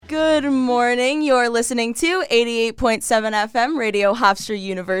Good morning. You're listening to 88.7 FM Radio Hofstra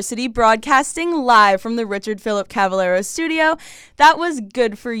University, broadcasting live from the Richard Philip Cavallero studio. That was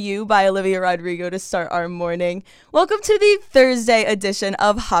Good For You by Olivia Rodrigo to start our morning. Welcome to the Thursday edition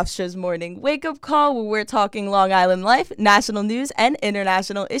of Hofstra's Morning Wake Up Call, where we're talking Long Island life, national news, and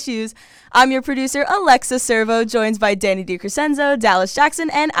international issues. I'm your producer, Alexa Servo, joined by Danny DiCrescenzo, Dallas Jackson,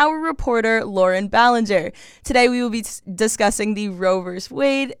 and our reporter, Lauren Ballinger. Today we will be discussing the Roe v.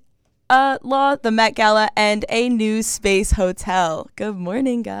 Wade law, the Met Gala, and a new space hotel. Good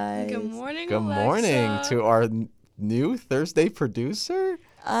morning, guys. Good morning, Good Alexa. morning to our new Thursday producer.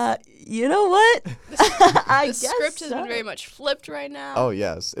 You know what? The script has been very much flipped right now. Oh,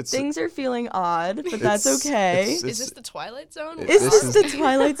 yes. Things are feeling odd, but that's okay. Is this the Twilight Zone? Is this the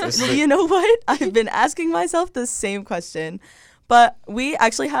Twilight Zone? You know what? I've been asking myself the same question, but we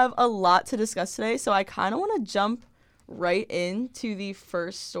actually have a lot to discuss today, so I kind of want to jump right into the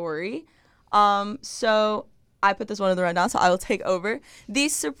first story. So I put this one in the rundown, so I will take over. The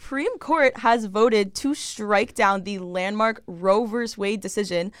Supreme Court has voted to strike down the landmark Roe v. Wade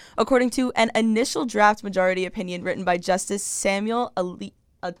decision, according to an initial draft majority opinion written by Justice Samuel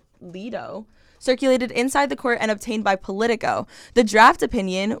Alito, circulated inside the court and obtained by Politico. The draft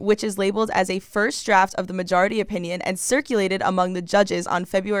opinion, which is labeled as a first draft of the majority opinion and circulated among the judges on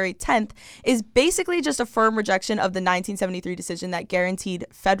February 10th, is basically just a firm rejection of the 1973 decision that guaranteed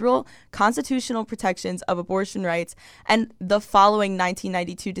federal constitutional protections of abortion rights and the following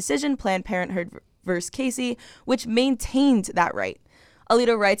 1992 decision, Planned Parenthood v. Casey, which maintained that right.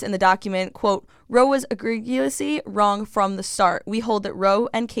 Alito writes in the document, quote, "Roe was egregiously wrong from the start. We hold that Roe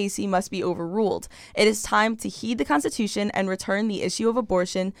and Casey must be overruled. It is time to heed the Constitution and return the issue of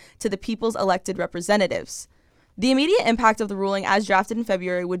abortion to the people's elected representatives." The immediate impact of the ruling as drafted in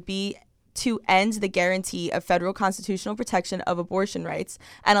February would be to end the guarantee of federal constitutional protection of abortion rights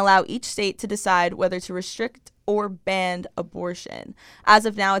and allow each state to decide whether to restrict or ban abortion. As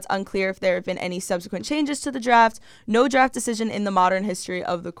of now, it's unclear if there have been any subsequent changes to the draft. No draft decision in the modern history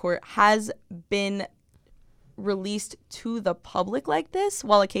of the court has been released to the public like this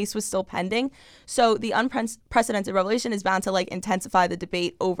while a case was still pending. So the unprecedented revelation is bound to intensify the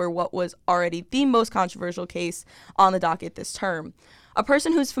debate over what was already the most controversial case on the docket this term. A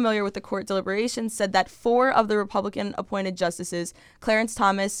person who's familiar with the court deliberations said that 4 of the Republican-appointed justices, Clarence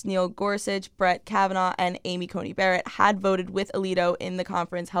Thomas, Neil Gorsuch, Brett Kavanaugh, and Amy Coney Barrett, had voted with Alito in the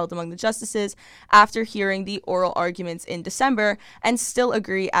conference held among the justices after hearing the oral arguments in December and still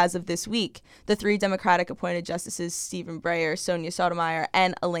agree as of this week. The 3 Democratic-appointed justices, Stephen Breyer, Sonia Sotomayor,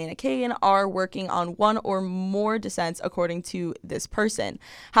 and Elena Kagan, are working on one or more dissents, according to this person.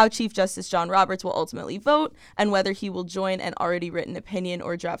 How Chief Justice John Roberts will ultimately vote and whether he will join an already written opinion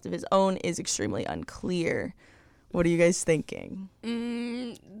or draft of his own is extremely unclear. What are you guys thinking?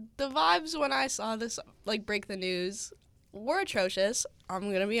 The vibes when I saw this break the news were atrocious.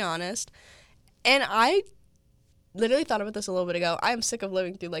 I'm gonna be honest, and I literally thought about this a little bit ago. I am sick of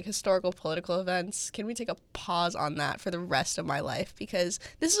living through historical political events. Can we take a pause on that for the rest of my life, because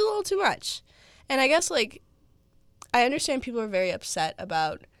this is a little too much. And I guess I understand people are very upset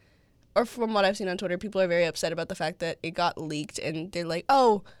about, or from what I've seen on Twitter, people are very upset about the fact that it got leaked, and they're like,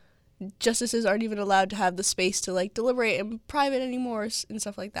 oh, justices aren't even allowed to have the space to deliberate in private anymore and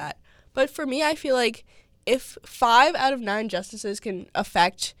stuff like that. But for me, I feel like if 5 out of 9 justices can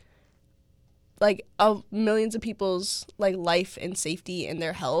affect millions of people's life and safety and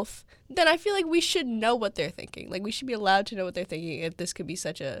their health, then I feel like we should know what they're thinking. We should be allowed to know what they're thinking if this could be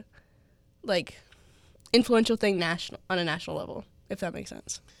such a influential thing on a national level, if that makes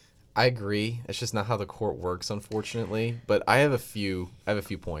sense. I agree. It's just not how the court works, unfortunately. But I have a few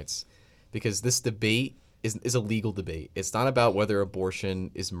points, because this debate is a legal debate. It's not about whether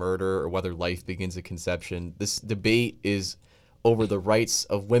abortion is murder or whether life begins at conception. This debate is over the rights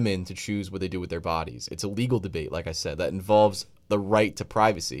of women to choose what they do with their bodies. It's a legal debate, like I said, that involves the right to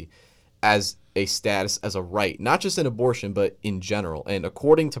privacy as a status, as a right, not just in abortion, but in general. And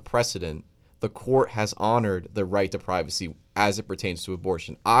according to precedent, the court has honored the right to privacy as it pertains to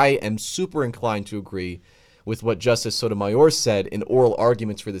abortion. I am super inclined to agree with what Justice Sotomayor said in oral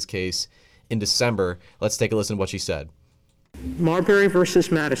arguments for this case in December. Let's take a listen to what she said. Marbury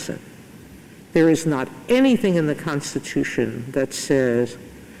versus Madison. There is not anything in the Constitution that says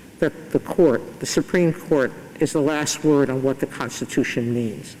that the Supreme Court, is the last word on what the Constitution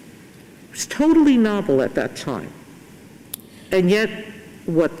means. It was totally novel at that time. And yet,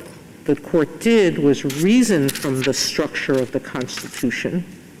 what the court did was reason from the structure of the Constitution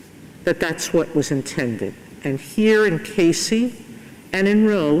that that's what was intended. And here in Casey and in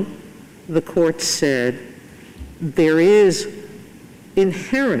Roe, the court said there is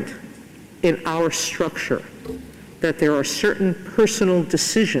inherent in our structure that there are certain personal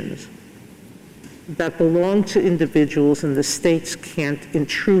decisions that belong to individuals and the states can't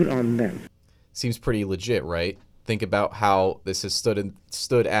intrude on them. Seems pretty legit, right? Think about how this has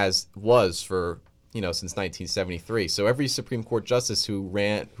stood as was for, since 1973. So every Supreme Court justice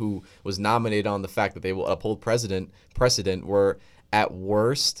who was nominated on the fact that they will uphold precedent were at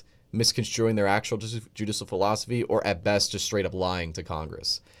worst misconstruing their actual judicial philosophy, or at best just straight up lying to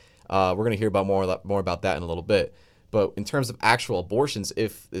Congress. We're going to hear about more about that in a little bit. But in terms of actual abortions,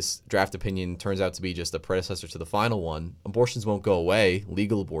 if this draft opinion turns out to be just a predecessor to the final one, abortions won't go away.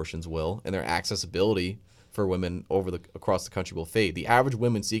 Legal abortions will, and their accessibility for women across the country will fade. The average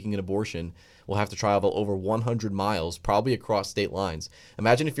woman seeking an abortion will have to travel over 100 miles, probably across state lines.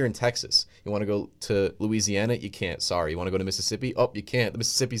 Imagine if you're in Texas. You want to go to Louisiana? You can't. Sorry. You want to go to Mississippi? Oh, you can't.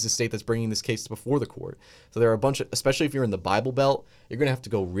 Mississippi's the state that's bringing this case before the court. So there are a bunch of, especially if you're in the Bible Belt, you're going to have to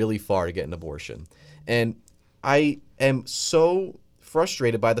go really far to get an abortion. And I am so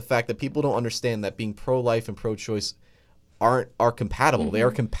frustrated by the fact that people don't understand that being pro-life and pro-choice are compatible. Mm-hmm. They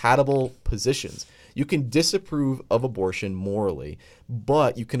are compatible positions. You can disapprove of abortion morally,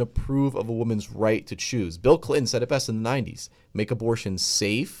 but you can approve of a woman's right to choose. Bill Clinton said it best in the 90s. Make abortion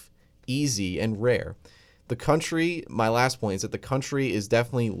safe, easy, and rare. The country, my last point is that the country is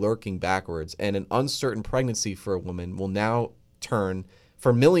definitely lurking backwards, and an uncertain pregnancy for a woman will now turn,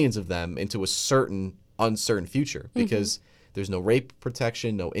 for millions of them, into a certain uncertain future because there's no rape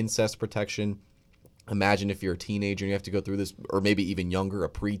protection, no incest protection. Imagine if you're a teenager and you have to go through this, or maybe even younger, a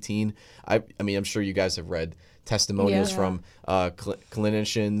preteen. I mean, I'm sure you guys have read testimonials from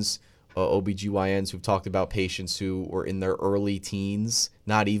clinicians, OBGYNs who've talked about patients who were in their early teens,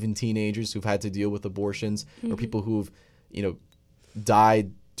 not even teenagers, who've had to deal with abortions, or people who've,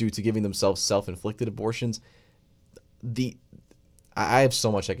 died due to giving themselves self-inflicted abortions. I have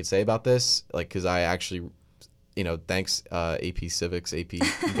so much I could say about this, because I actually, thanks AP Civics, AP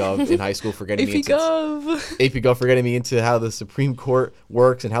Gov in high school for getting me into AP Gov for getting me into how the Supreme Court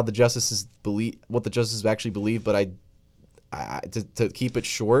works and how the justices believe, what the justices actually believe. But to keep it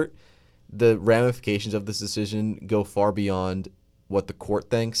short, the ramifications of this decision go far beyond what the court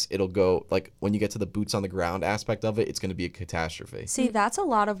thinks. It'll go, when you get to the boots on the ground aspect of it, it's going to be a catastrophe. See, that's a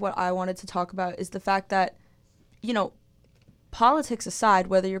lot of what I wanted to talk about, is the fact that, politics aside,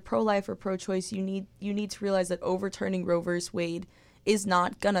 whether you're pro-life or pro-choice, you need to realize that overturning Roe versus Wade is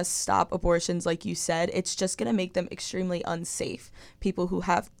not going to stop abortions, like you said. It's just going to make them extremely unsafe. People who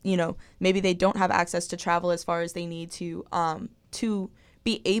have, maybe they don't have access to travel as far as they need to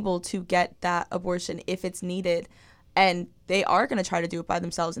be able to get that abortion if it's needed. And they are going to try to do it by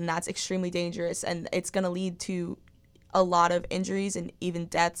themselves, and that's extremely dangerous. And it's going to lead to a lot of injuries and even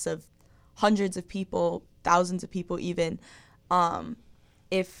deaths of hundreds of people, thousands of people even,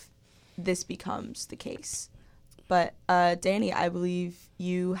 if this becomes the case. But Danny, I believe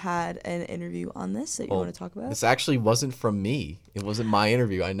you had an interview on this that you want to talk about. This actually wasn't from me. It wasn't my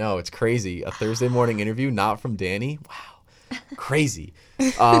interview. I know, it's crazy. A Thursday morning interview, not from Danny. Wow, crazy.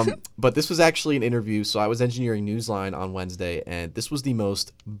 But this was actually an interview. So I was engineering Newsline on Wednesday, and this was the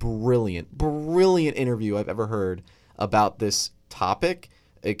most brilliant interview I've ever heard about this topic.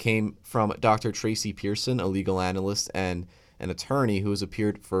 It came from Dr. Tracy Pearson, a legal analyst and an attorney who has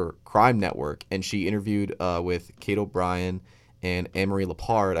appeared for Crime Network, and she interviewed with Kate O'Brien and Anne-Marie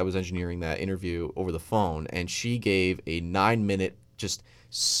Lepard. I was engineering that interview over the phone, and she gave a 9-minute, just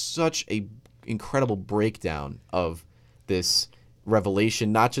such a incredible breakdown of this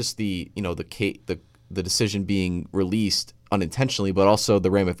revelation, not just the decision being released unintentionally, but also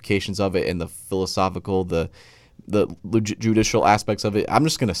the ramifications of it and the philosophical, the judicial aspects of it. I'm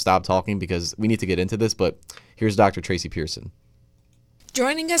just going to stop talking because we need to get into this, but here's Dr. Tracy Pearson.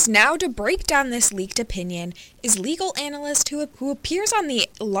 Joining us now to break down this leaked opinion is legal analyst who appears on the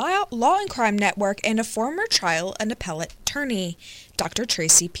Law and Crime Network and a former trial and appellate attorney, Dr.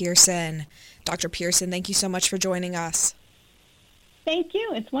 Tracy Pearson. Dr. Pearson, thank you so much for joining us. Thank you.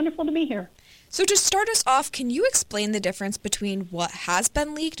 It's wonderful to be here. So to start us off, can you explain the difference between what has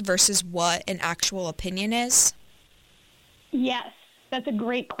been leaked versus what an actual opinion is? Yes, that's a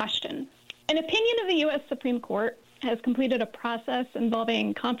great question. An opinion of the U.S. Supreme Court has completed a process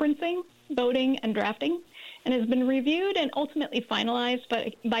involving conferencing, voting, and drafting, and has been reviewed and ultimately finalized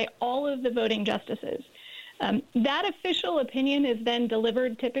by all of the voting justices. That official opinion is then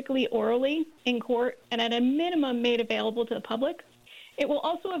delivered typically orally in court and at a minimum made available to the public. It will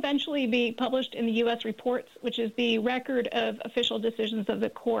also eventually be published in the U.S. Reports, which is the record of official decisions of the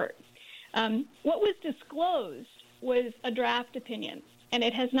court. What was disclosed was a draft opinion. and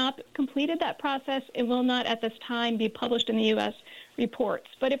it has not completed that process. It will not at this time be published in the U.S. reports.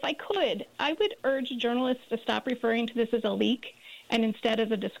 But if I could, I would urge journalists to stop referring to this as a leak and instead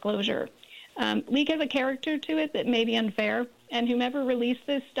as a disclosure. Leak has a character to it that may be unfair, and whomever released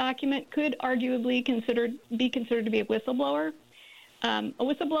this document could arguably be considered to be a whistleblower. A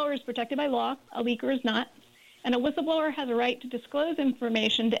whistleblower is protected by law, a leaker is not, and a whistleblower has a right to disclose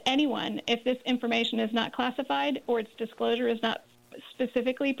information to anyone if this information is not classified or its disclosure is not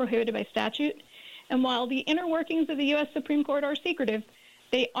specifically prohibited by statute. And while the inner workings of the U.S. Supreme Court are secretive,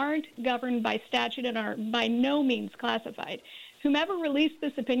 they aren't governed by statute and are by no means classified. Whomever released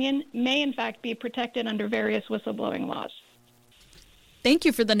this opinion may, in fact, be protected under various whistleblowing laws. Thank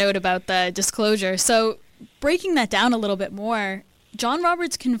you for the note about the disclosure. So, breaking that down a little bit more, John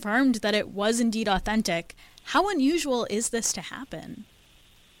Roberts confirmed that it was indeed authentic. How unusual is this to happen?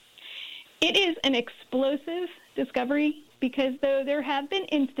 It is an explosive discovery because though there have been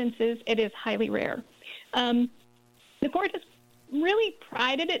instances, it is highly rare. The court has really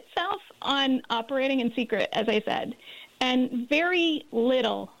prided itself on operating in secret, as I said, and very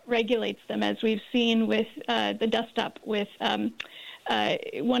little regulates them, as we've seen with the dust-up with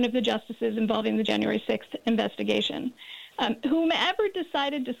one of the justices involving the January 6th investigation. Whomever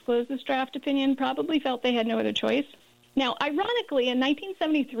decided to disclose this draft opinion probably felt they had no other choice. Now, ironically, in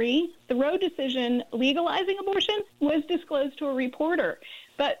 1973, the Roe decision legalizing abortion was disclosed to a reporter.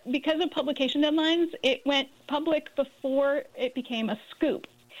 But because of publication deadlines, it went public before it became a scoop.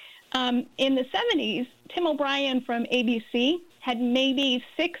 In the 70s, Tim O'Brien from ABC had maybe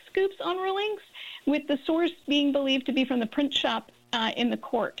 6 scoops on rulings, with the source being believed to be from the print shop in the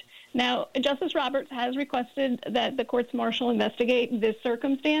court. Now, Justice Roberts has requested that the courts martial investigate this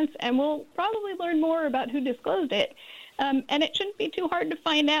circumstance, and we'll probably learn more about who disclosed it. And it shouldn't be too hard to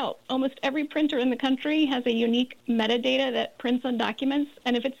find out. Almost every printer in the country has a unique metadata that prints on documents,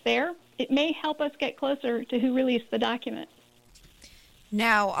 and if it's there, it may help us get closer to who released the document.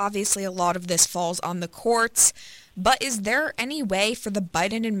 Now, obviously, a lot of this falls on the courts, but is there any way for the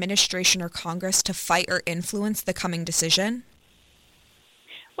Biden administration or Congress to fight or influence the coming decision?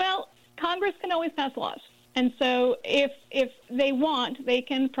 Well, Congress can always pass laws. And so if they want, they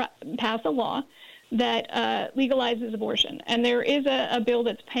can pass a law that legalizes abortion. And there is a bill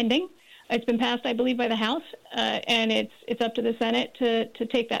that's pending. It's been passed, I believe, by the House, and it's up to the Senate to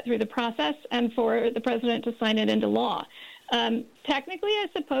take that through the process and for the president to sign it into law. Technically, I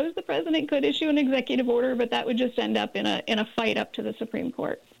suppose the president could issue an executive order, but that would just end up in a fight up to the Supreme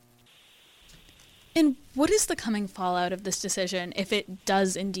Court. And what is the coming fallout of this decision if it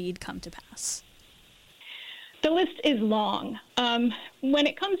does indeed come to pass? The list is long. When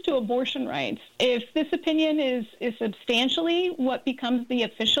it comes to abortion rights, if this opinion is substantially what becomes the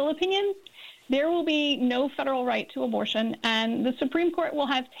official opinion, there will be no federal right to abortion, and the Supreme Court will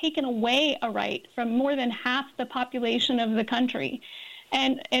have taken away a right from more than half the population of the country.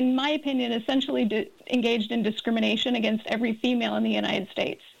 And in my opinion, essentially engaged in discrimination against every female in the United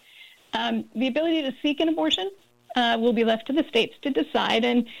States. The ability to seek an abortion will be left to the states to decide.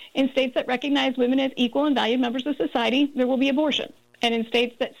 And in states that recognize women as equal and valued members of society, there will be abortion. And in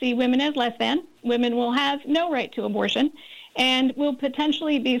states that see women as less than, women will have no right to abortion and will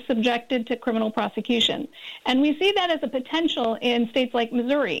potentially be subjected to criminal prosecution. And we see that as a potential in states like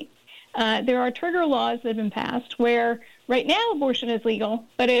Missouri. There are trigger laws that have been passed where right now abortion is legal,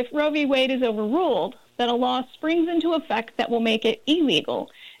 but if Roe v. Wade is overruled, then a law springs into effect that will make it illegal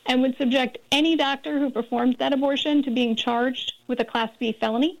and would subject any doctor who performed that abortion to being charged with a Class B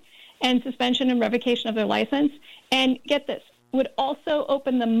felony and suspension and revocation of their license. And get this, would also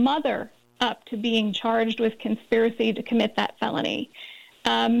open the mother up to being charged with conspiracy to commit that felony.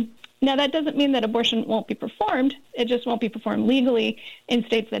 Now, that doesn't mean that abortion won't be performed. It just won't be performed legally in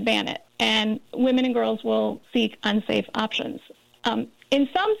states that ban it. And women and girls will seek unsafe options. In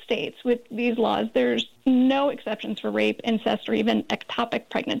some states with these laws, there's no exceptions for rape, incest, or even ectopic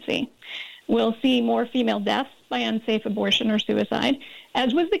pregnancy. We'll see more female deaths by unsafe abortion or suicide,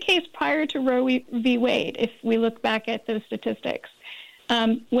 as was the case prior to Roe v. Wade, if we look back at those statistics.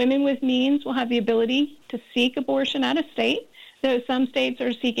 Women with means will have the ability to seek abortion out of state, though some states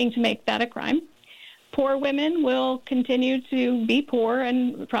are seeking to make that a crime. Poor women will continue to be poor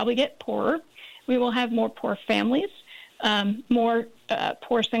and probably get poorer. We will have more poor families, more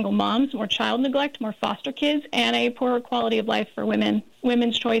poor single moms, more child neglect, more foster kids, and a poorer quality of life for women.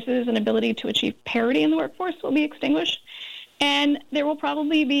 Women's choices and ability to achieve parity in the workforce will be extinguished, and there will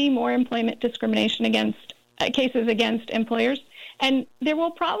probably be more employment discrimination against cases against employers, and there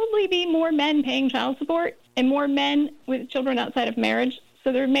will probably be more men paying child support and more men with children outside of marriage,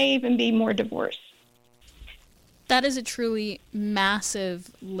 so there may even be more divorce. That is a truly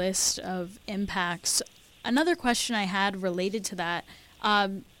massive list of impacts. Another question I had related to that,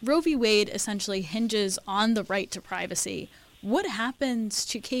 Roe v. Wade essentially hinges on the right to privacy. What happens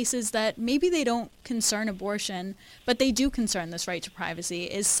to cases that maybe they don't concern abortion, but they do concern this right to privacy?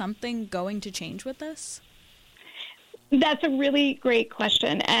 Is something going to change with this? That's a really great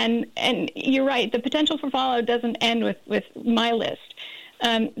question. And you're right. The potential for fallout doesn't end with my list.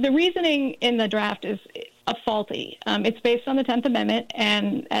 The reasoning in the draft is faulty. It's based on the 10th Amendment.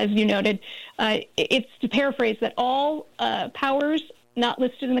 And as you noted, it's to paraphrase that all powers not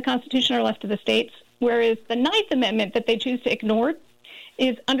listed in the Constitution are left to the states, whereas the 9th Amendment that they choose to ignore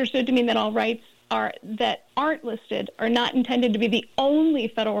is understood to mean that all rights that aren't listed are not intended to be the only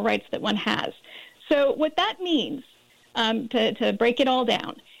federal rights that one has. So what that means, to break it all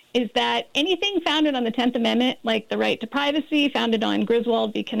down, is that anything founded on the 10th Amendment, like the right to privacy founded on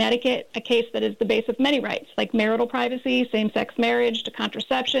Griswold v. Connecticut, a case that is the base of many rights, like marital privacy, same-sex marriage, to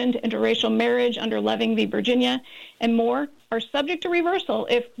contraception, to interracial marriage under Loving v. Virginia, and more, are subject to reversal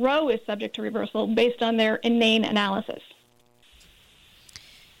if Roe is subject to reversal based on their inane analysis.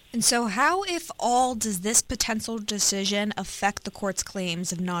 And so how, if all, does this potential decision affect the court's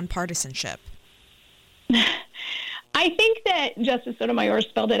claims of nonpartisanship? I think that Justice Sotomayor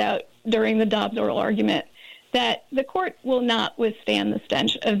spelled it out during the Dobbs oral argument that the court will not withstand the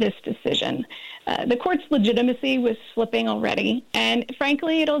stench of this decision. The court's legitimacy was slipping already, and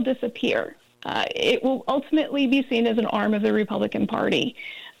frankly, it'll disappear. It will ultimately be seen as an arm of the Republican Party.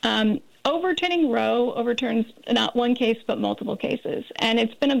 Overturning Roe overturns not one case, but multiple cases, and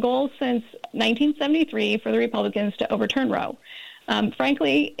it's been a goal since 1973 for the Republicans to overturn Roe.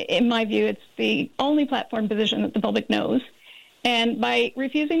 Frankly, in my view, it's the only platform position that the public knows. And by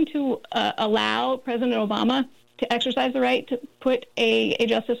refusing to allow President Obama to exercise the right to put a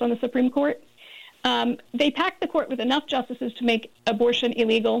justice on the Supreme Court, they packed the court with enough justices to make abortion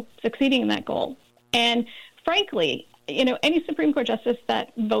illegal, succeeding in that goal. And frankly, any Supreme Court justice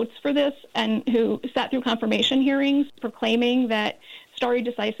that votes for this and who sat through confirmation hearings proclaiming that stare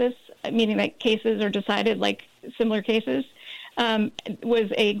decisis, meaning that cases are decided like similar cases, was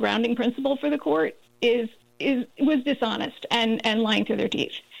a grounding principle for the court, was dishonest and lying through their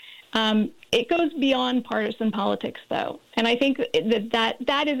teeth. It goes beyond partisan politics, though, and I think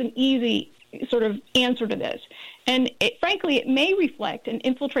that is an easy sort of answer to this. And frankly, it may reflect an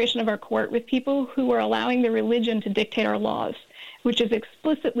infiltration of our court with people who are allowing their religion to dictate our laws, which is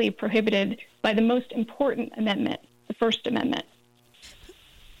explicitly prohibited by the most important amendment, the First Amendment.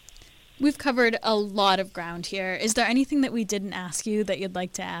 We've covered a lot of ground here. Is there anything that we didn't ask you that you'd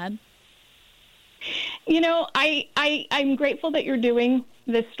like to add? I'm grateful that you're doing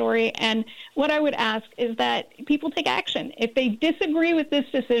this story, and what I would ask is that people take action. If they disagree with this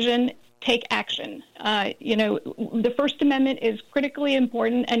decision, take action. The First Amendment is critically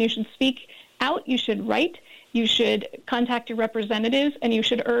important, and you should speak out, you should write, you should contact your representatives, and you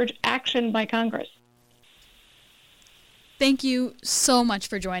should urge action by Congress. Thank you so much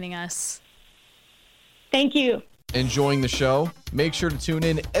for joining us. Thank you. Enjoying the show? Make sure to tune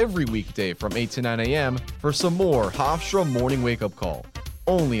in every weekday from 8 to 9 a.m. for some more Hofstra Morning Wake Up Call.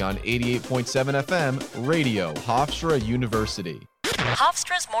 Only on 88.7 FM, Radio Hofstra University.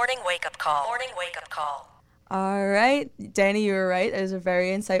 Hofstra's Morning Wake Up Call. Morning Wake Up Call. All right, Danny, you were right. It was a very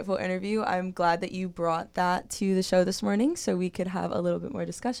insightful interview. I'm glad that you brought that to the show this morning so we could have a little bit more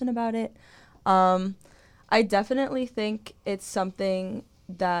discussion about it. I definitely think it's something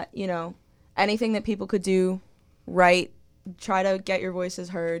that, anything that people could do right, try to get your voices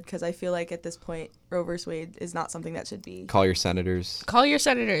heard, because I feel like at this point, Roe v. Wade is not something that should be. Call your senators. Call your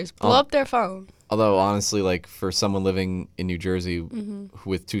senators. Blow up their phone. Although, honestly, like for someone living in New Jersey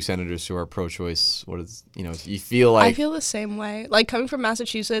with two senators who are pro-choice, you feel like... I feel the same way. Like, coming from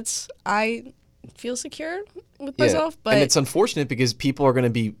Massachusetts, I feel secure with myself, but... And it's unfortunate because people are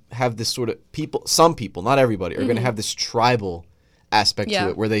going to have this sort of... Some people, not everybody, are going to have this tribal aspect to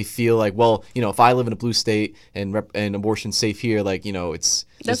it where they feel like, well, if I live in a blue state and abortion's safe here, it's...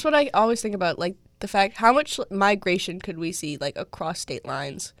 That's what I always think about, like, the fact, how much migration could we see, like, across state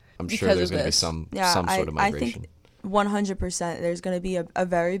lines? I'm sure there's going to be some sort of migration. I think 100% there's going to be a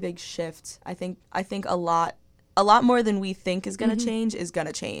very big shift. I think a lot more than we think is going to change is going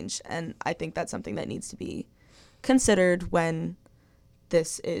to change, and I think that's something that needs to be considered when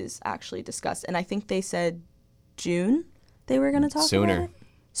this is actually discussed. And I think they said June they were going to talk about it?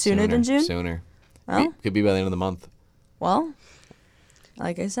 Sooner than June? Sooner. Well, could be by the end of the month. Well,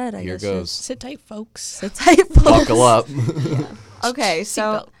 like I said, I Here guess goes. Sit tight, folks. Sit tight, folks. Buckle up. Okay,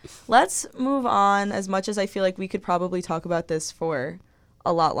 so let's move on. As much as I feel like we could probably talk about this for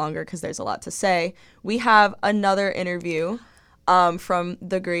a lot longer because there's a lot to say. We have another interview from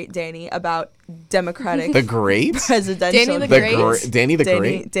the great Danny about Democratic The great? presidential Danny the Great? Danny the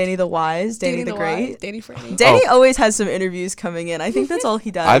Great? Danny the Wise, Danny the Great. Wise, Danny Franny. Danny always has some interviews coming in. I think that's all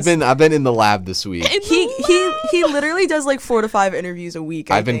he does. I've been in the lab this week. He literally does like 4 to 5 interviews a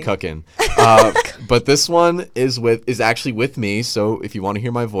week. I've been cooking. But this one is actually with me, so if you want to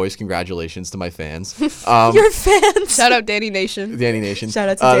hear my voice, congratulations to my fans. Your fans. Shout out Danny Nation. Danny Nation. Shout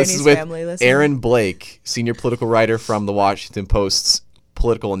out to This Danny's is with family. Listen. Aaron Blake, senior political writer from the Washington Post's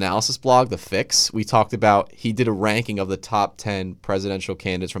political analysis blog, The Fix. We talked about, he did a ranking of the top 10 presidential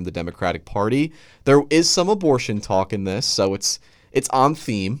candidates from the Democratic Party. There is some abortion talk in this, so it's on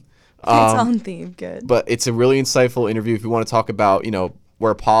theme. It's on theme. Good. But it's a really insightful interview if you want to talk about,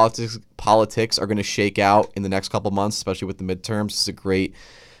 where politics are going to shake out in the next couple months, especially with the midterms. It's a great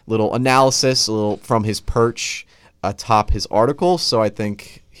little analysis, a little from his perch atop his article. So I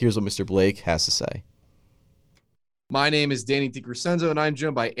think here's what Mr. Blake has to say. My name is Danny DiCrescenzo, and I'm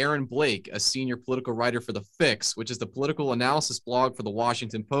joined by Aaron Blake, a senior political writer for The Fix, which is the political analysis blog for the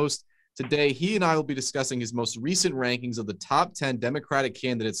Washington Post. Today, he and I will be discussing his most recent rankings of the top 10 Democratic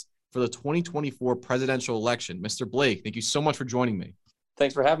candidates for the 2024 presidential election. Mr. Blake, thank you so much for joining me.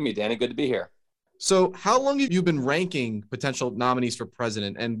 Thanks for having me, Danny. Good to be here. So how long have you been ranking potential nominees for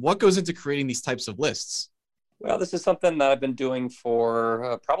president, and what goes into creating these types of lists? Well, this is something that I've been doing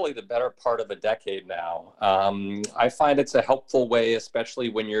for probably the better part of a decade now. I find it's a helpful way, especially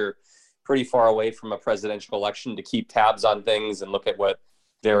when you're pretty far away from a presidential election, to keep tabs on things and look at what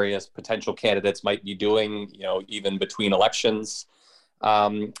various potential candidates might be doing, even between elections.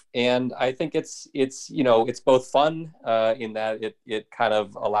 And I think it's both fun in that it kind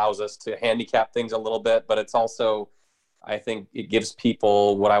of allows us to handicap things a little bit, but it's also, I think it gives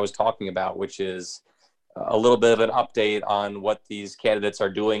people what I was talking about, which is a little bit of an update on what these candidates are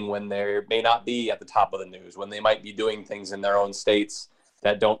doing when they may not be at the top of the news, when they might be doing things in their own states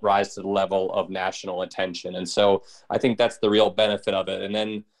that don't rise to the level of national attention. And so I think that's the real benefit of it. And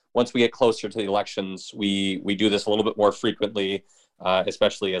then once we get closer to the elections, we do this a little bit more frequently,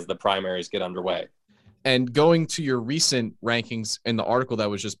 especially as the primaries get underway. And going to your recent rankings in the article that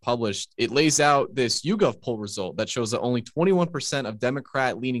was just published, it lays out this YouGov poll result that shows that only 21% of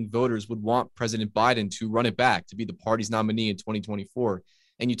Democrat-leaning voters would want President Biden to run it back, to be the party's nominee in 2024.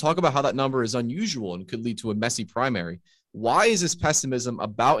 And you talk about how that number is unusual and could lead to a messy primary. Why is this pessimism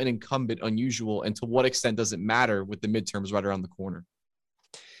about an incumbent unusual, and to what extent does it matter with the midterms right around the corner?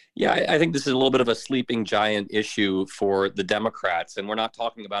 Yeah, I think this is a little bit of a sleeping giant issue for the Democrats, and we're not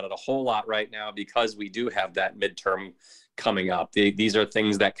talking about it a whole lot right now because we do have that midterm coming up. These are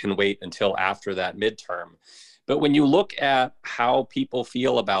things that can wait until after that midterm. But when you look at how people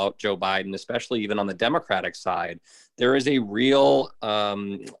feel about Joe Biden, especially even on the Democratic side, there is a real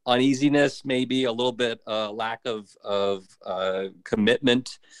uneasiness, maybe a little bit lack of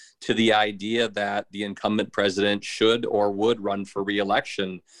commitment to the idea that the incumbent president should or would run for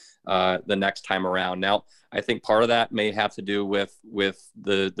re-election the next time around. Now, I think part of that may have to do with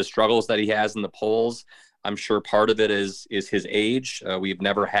the struggles that he has in the polls. I'm sure part of it is his age. We've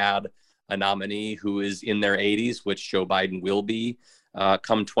never had a nominee who is in their 80s, which Joe Biden will be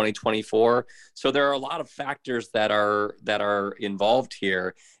come 2024. So there are a lot of factors that are involved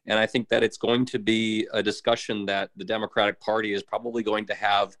here. And I think that it's going to be a discussion that the Democratic Party is probably going to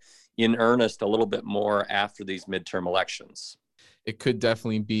have in earnest a little bit more after these midterm elections. It could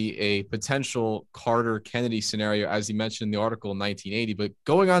definitely be a potential Carter-Kennedy scenario, as you mentioned in the article in 1980. But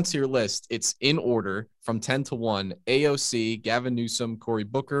going on to your list, it's in order from 10 to 1. AOC, Gavin Newsom, Cory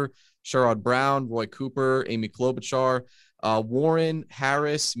Booker, Sherrod Brown, Roy Cooper, Amy Klobuchar, Warren,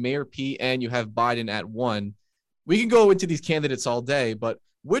 Harris, Mayor Pete, and you have Biden at 1. We can go into these candidates all day, but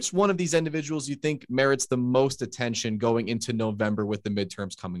which one of these individuals you think merits the most attention going into November with the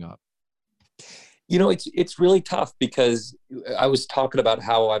midterms coming up? It's really tough because I was talking about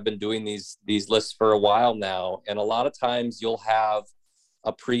how I've been doing these lists for a while now, and a lot of times you'll have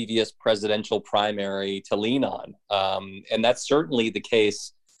a previous presidential primary to lean on, and that's certainly the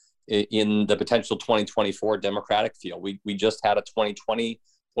case in the potential 2024 Democratic field. We just had a 2020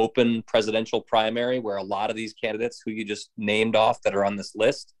 open presidential primary where a lot of these candidates who you just named off that are on this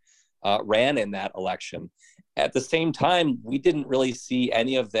list ran in that election. At the same time, we didn't really see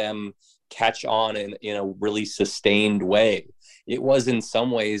any of them catch on in a really sustained way. It was in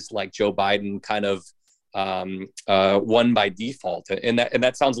some ways like Joe Biden kind of won by default, and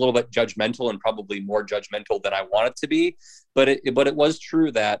that sounds a little bit judgmental, and probably more judgmental than I want it to be. But it was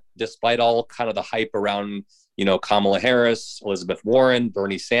true that despite all kind of the hype around Kamala Harris, Elizabeth Warren,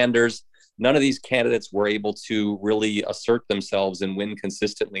 Bernie Sanders, none of these candidates were able to really assert themselves and win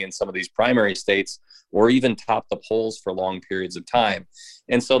consistently in some of these primary states, or even top the polls for long periods of time.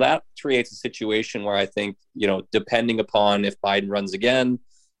 And so that creates a situation where I think, depending upon if Biden runs again,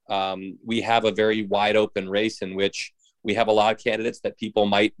 we have a very wide open race in which we have a lot of candidates that people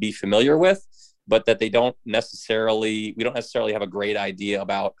might be familiar with, but that we don't necessarily have a great idea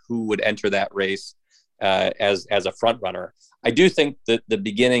about who would enter that race as a front runner. I do think that the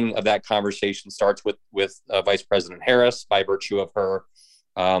beginning of that conversation starts with Vice President Harris by virtue of her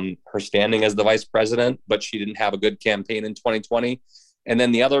standing as the vice president, but she didn't have a good campaign in 2020. And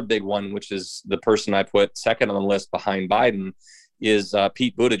then the other big one, which is the person I put second on the list behind Biden, is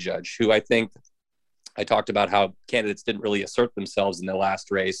Pete Buttigieg, who I think I talked about how candidates didn't really assert themselves in the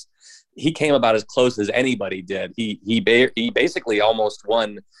last race. He came about as close as anybody did. He basically almost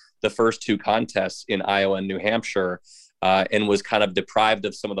won the first two contests in Iowa and New Hampshire, and was kind of deprived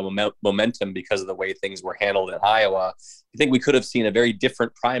of some of the momentum because of the way things were handled in Iowa. I think we could have seen a very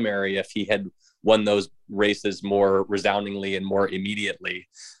different primary if he had won those races more resoundingly and more immediately.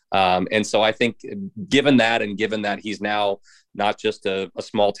 And so I think given that he's now not just a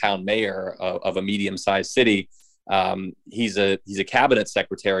small town mayor of a medium-sized city, he's a cabinet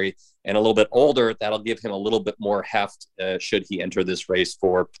secretary and a little bit older, that'll give him a little bit more heft should he enter this race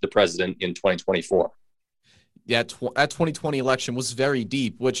for the president in 2024. Yeah, that 2020 election was very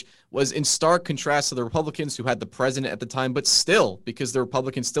deep, which was in stark contrast to the Republicans who had the president at the time, but still, because the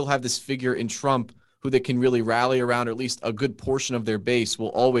Republicans still have this figure in Trump who they can really rally around, or at least a good portion of their base will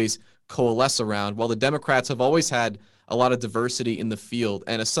always coalesce around, while the Democrats have always had a lot of diversity in the field.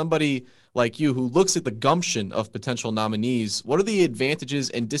 And as somebody like you who looks at the gumption of potential nominees, what are the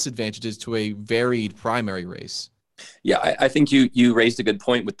advantages and disadvantages to a varied primary race? Yeah, I think you raised a good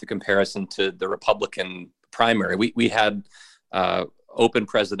point with the comparison to the Republican primary. We had open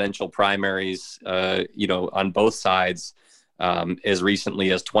presidential primaries, on both sides as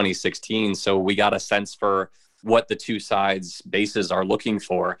recently as 2016. So we got a sense for what the two sides' bases are looking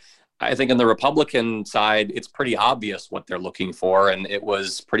for. I think on the Republican side, it's pretty obvious what they're looking for, and it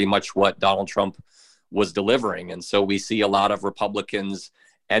was pretty much what Donald Trump was delivering. And so we see a lot of Republicans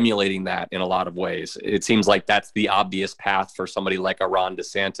emulating that in a lot of ways. It seems like that's the obvious path for somebody like a Ron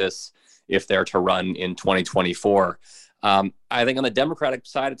DeSantis if they're to run in 2024. I think on the Democratic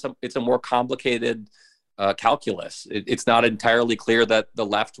side, it's a more complicated calculus. It's not entirely clear that the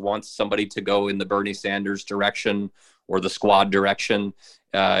left wants somebody to go in the Bernie Sanders direction or the squad direction.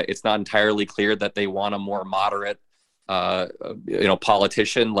 It's not entirely clear that they want a more moderate,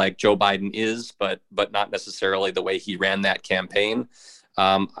 politician like Joe Biden is, but not necessarily the way he ran that campaign.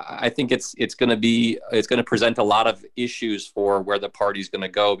 I think it's going to present a lot of issues for where the party's going to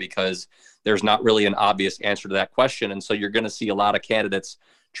go, because there's not really an obvious answer to that question. And so you're going to see a lot of candidates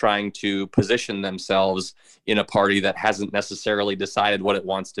trying to position themselves in a party that hasn't necessarily decided what it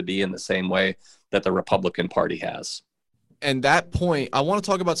wants to be in the same way that the Republican Party has. And that point, I want to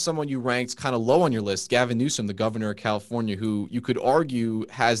talk about someone you ranked kind of low on your list, Gavin Newsom, the governor of California, who you could argue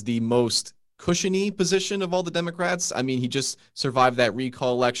has the most cushiony position of all the Democrats. I mean, he just survived that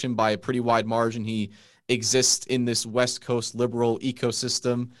recall election by a pretty wide margin. He exists in this West Coast liberal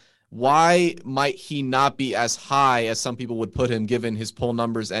ecosystem. Why might he not be as high as some people would put him, given his poll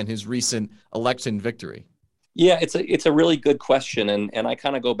numbers and his recent election victory? Yeah, it's a really good question, and I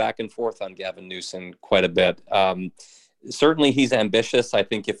kind of go back and forth on Gavin Newsom quite a bit. Certainly, he's ambitious. I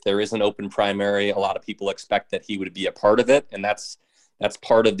think if there is an open primary, a lot of people expect that he would be a part of it, and that's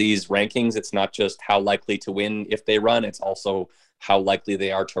part of these rankings. It's not just how likely to win if they run; it's also how likely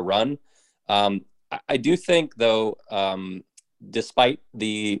they are to run. I do think, though, despite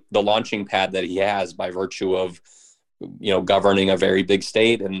the launching pad that he has by virtue of governing a very big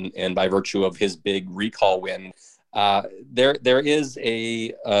state and by virtue of his big recall win, there is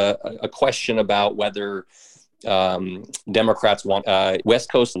a question about whether Democrats want a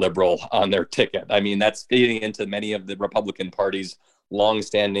West Coast liberal on their ticket. I mean, that's feeding into many of the Republican Party's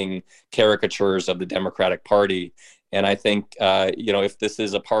longstanding caricatures of the Democratic Party. And I think, if this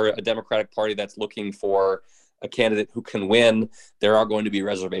is a Democratic Party that's looking for a candidate who can win, there are going to be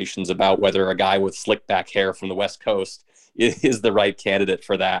reservations about whether a guy with slick back hair from the West Coast is the right candidate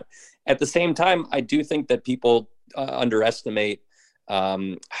for that. At the same time, I do think that people underestimate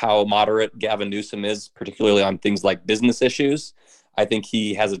how moderate Gavin Newsom is, particularly on things like business issues. I think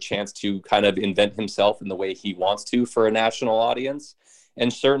he has a chance to kind of invent himself in the way he wants to for a national audience.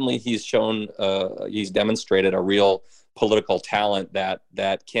 And certainly he's demonstrated a real political talent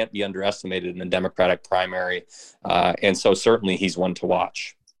that can't be underestimated in a Democratic primary. And so certainly he's one to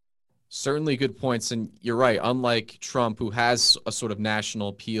watch. Certainly good points. And you're right. Unlike Trump, who has a sort of national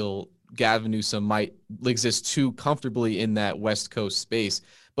appeal Gavin Newsom might exist too comfortably in that West Coast space.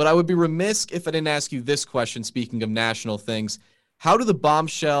 But I would be remiss if I didn't ask you this question, speaking of national things. How does the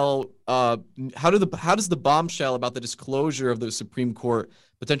bombshell about the disclosure of the Supreme Court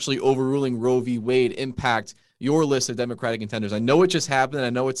potentially overruling Roe v. Wade impact your list of Democratic contenders? I know it just happened.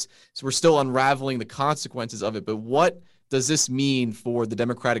 I know we're still unraveling the consequences of it, but what does this mean for the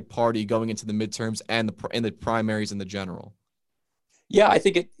Democratic Party going into the midterms and the primaries in the general? Yeah, I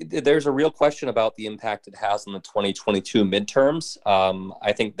think there's a real question about the impact it has on the 2022 midterms.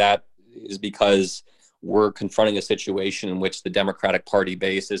 I think that is because we're confronting a situation in which the Democratic Party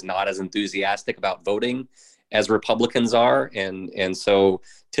base is not as enthusiastic about voting as Republicans are. And so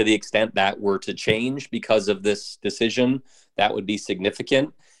to the extent that were to change because of this decision, that would be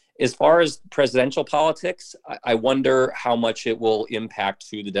significant. As far as presidential politics, I wonder how much it will impact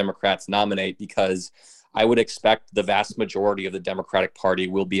who the Democrats nominate, because I would expect the vast majority of the Democratic Party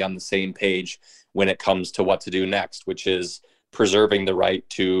will be on the same page when it comes to what to do next, which is preserving the right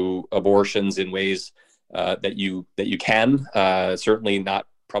to abortions in ways that you can, certainly not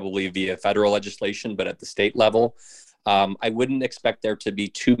probably via federal legislation, but at the state level. I wouldn't expect there to be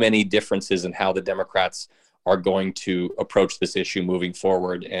too many differences in how the Democrats are going to approach this issue moving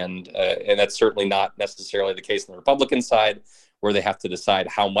forward. And that's certainly not necessarily the case on the Republican side, where they have to decide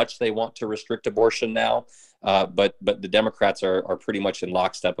how much they want to restrict abortion now. But the Democrats are pretty much in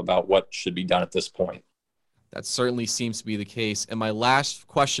lockstep about what should be done at this point. That certainly seems to be the case. And my last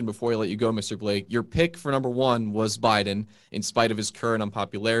question before I let you go, Mr. Blake, your pick for number one was Biden, in spite of his current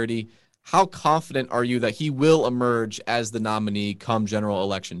unpopularity. How confident are you that he will emerge as the nominee come general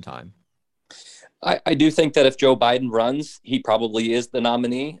election time? I do think that if Joe Biden runs, he probably is the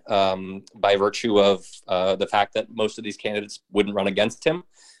nominee by virtue of the fact that most of these candidates wouldn't run against him.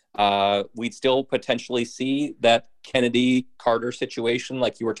 We'd still potentially see that Kennedy-Carter situation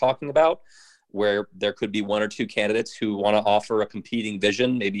like you were talking about, where there could be one or two candidates who want to offer a competing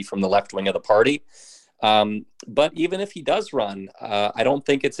vision, maybe from the left wing of the party. But even if he does run, I don't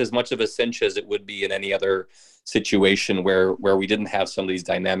think it's as much of a cinch as it would be in any other situation where we didn't have some of these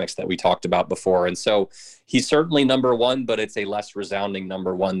dynamics that we talked about before. And so he's certainly number one, but it's a less resounding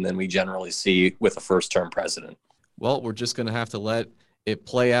number one than we generally see with a first-term president. Well, we're just going to have to let it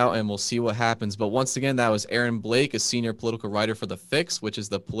play out, and we'll see what happens. But once again, that was Aaron Blake, a senior political writer for The Fix, which is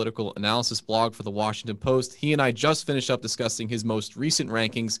the political analysis blog for The Washington Post. He and I just finished up discussing his most recent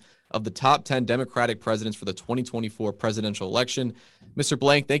rankings of the top 10 Democratic presidents for the 2024 presidential election. Mr.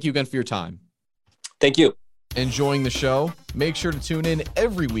 Blank, thank you again for your time. Thank you. Enjoying the show? Make sure to tune in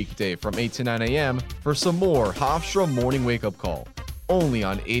every weekday from 8 to 9 a.m. for some more Hofstra Morning Wake Up Call, only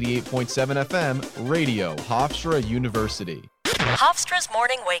on 88.7 FM Radio Hofstra University. Hofstra's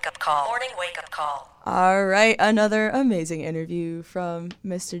Morning Wake Up Call. Morning Wake Up Call. All right, another amazing interview from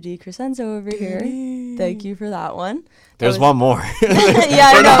Mr. DiCrescenzo over here. Thank you for that one. There's one more.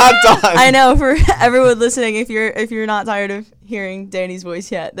 Yeah, I know. I know. For everyone listening, if you're not tired of hearing Danny's voice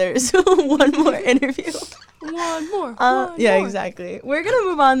yet, there's one more interview. One more. Exactly. We're gonna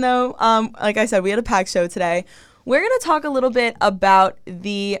move on though. Like I said, we had a packed show today. We're going to talk a little bit about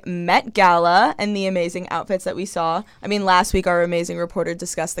the Met Gala and the amazing outfits that we saw. I mean, last week our amazing reporter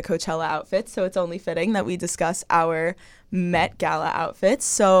discussed the Coachella outfits, so it's only fitting that we discuss our Met Gala outfits.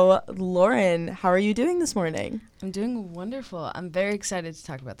 So, Lauren, how are you doing this morning? I'm doing wonderful. I'm very excited to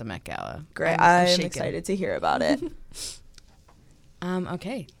talk about the Met Gala. Great. I'm excited to hear about it.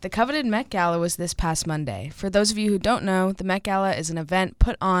 Okay. The coveted Met Gala was this past Monday. For those of you who don't know, the Met Gala is an event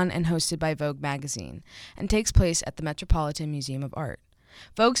put on and hosted by Vogue magazine and takes place at the Metropolitan Museum of Art.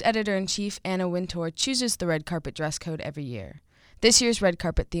 Vogue's editor-in-chief, Anna Wintour, chooses the red carpet dress code every year. This year's red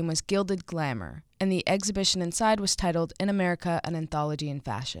carpet theme was Gilded Glamour, and the exhibition inside was titled In America, an Anthology in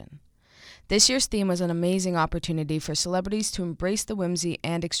Fashion. This year's theme was an amazing opportunity for celebrities to embrace the whimsy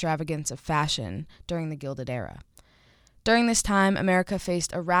and extravagance of fashion during the Gilded Era. During this time, America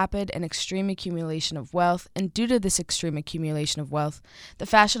faced a rapid and extreme accumulation of wealth, and due to this extreme accumulation of wealth, the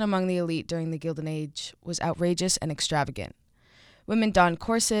fashion among the elite during the Gilded Age was outrageous and extravagant. Women donned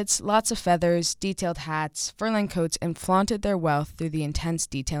corsets, lots of feathers, detailed hats, fur-lined coats, and flaunted their wealth through the intense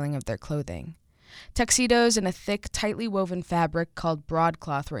detailing of their clothing. Tuxedos and a thick, tightly woven fabric called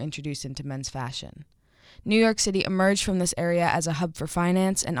broadcloth were introduced into men's fashion. New York City emerged from this area as a hub for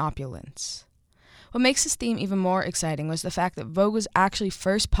finance and opulence. What makes this theme even more exciting was the fact that Vogue was actually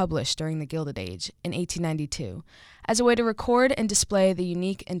first published during the Gilded Age, in 1892, as a way to record and display the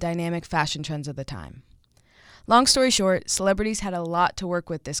unique and dynamic fashion trends of the time. Long story short, celebrities had a lot to work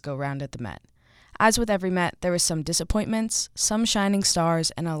with this go-round at the Met. As with every Met, there was some disappointments, some shining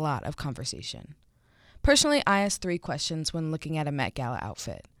stars, and a lot of conversation. Personally, I asked 3 questions when looking at a Met Gala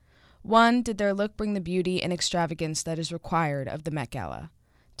outfit. 1, did their look bring the beauty and extravagance that is required of the Met Gala?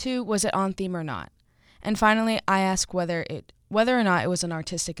 2, was it on theme or not? And finally, I ask whether or not it was an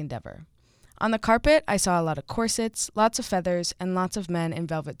artistic endeavor. On the carpet, I saw a lot of corsets, lots of feathers, and lots of men in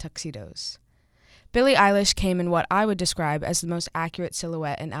velvet tuxedos. Billie Eilish came in what I would describe as the most accurate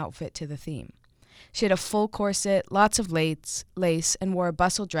silhouette and outfit to the theme. She had a full corset, lots of lace, and wore a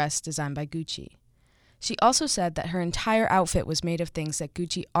bustle dress designed by Gucci. She also said that her entire outfit was made of things that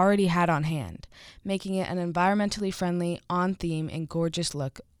Gucci already had on hand, making it an environmentally friendly, on-theme, and gorgeous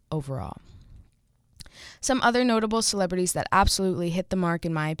look overall. Some other notable celebrities that absolutely hit the mark,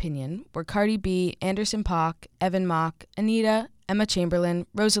 in my opinion, were Cardi B, Anderson .Paak, Evan Mock, Anita, Emma Chamberlain,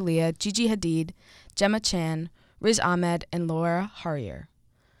 Rosalia, Gigi Hadid, Gemma Chan, Riz Ahmed, and Laura Harrier.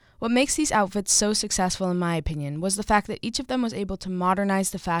 What makes these outfits so successful, in my opinion, was the fact that each of them was able to modernize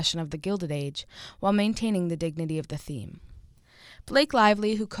the fashion of the Gilded Age while maintaining the dignity of the theme. Blake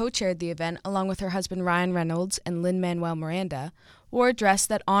Lively, who co-chaired the event along with her husband Ryan Reynolds and Lin-Manuel Miranda, wore a dress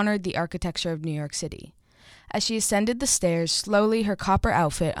that honored the architecture of New York City. As she ascended the stairs, slowly her copper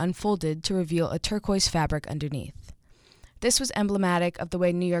outfit unfolded to reveal a turquoise fabric underneath. This was emblematic of the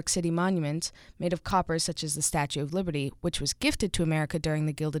way New York City monuments, made of copper such as the Statue of Liberty, which was gifted to America during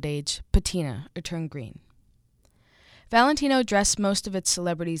the Gilded Age, patina or turn green. Valentino dressed most of its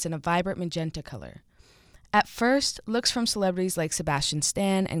celebrities in a vibrant magenta color. At first, looks from celebrities like Sebastian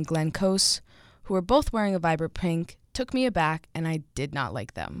Stan and Glenn Close, who were both wearing a vibrant pink, took me aback and I did not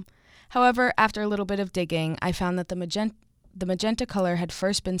like them. However, after a little bit of digging, I found that the magenta color had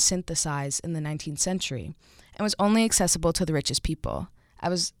first been synthesized in the 19th century and was only accessible to the richest people,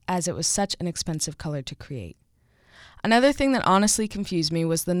 as it was such an expensive color to create. Another thing that honestly confused me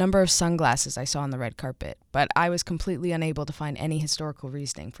was the number of sunglasses I saw on the red carpet, but I was completely unable to find any historical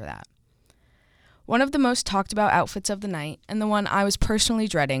reasoning for that. One of the most talked about outfits of the night, and the one I was personally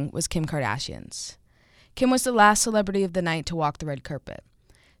dreading, was Kim Kardashian's. Kim was the last celebrity of the night to walk the red carpet.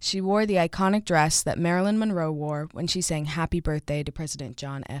 She wore the iconic dress that Marilyn Monroe wore when she sang Happy Birthday to President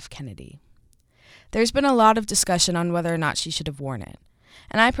John F. Kennedy. There's been a lot of discussion on whether or not she should have worn it,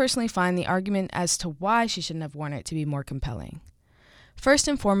 and I personally find the argument as to why she shouldn't have worn it to be more compelling. First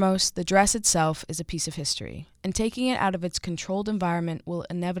and foremost, the dress itself is a piece of history, and taking it out of its controlled environment will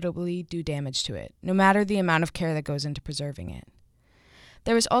inevitably do damage to it, no matter the amount of care that goes into preserving it.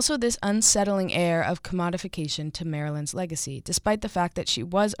 There is also this unsettling air of commodification to Marilyn's legacy, despite the fact that she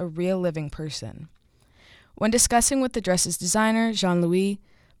was a real living person. When discussing with the dress's designer, Jean-Louis,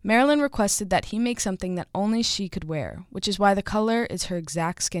 Marilyn requested that he make something that only she could wear, which is why the color is her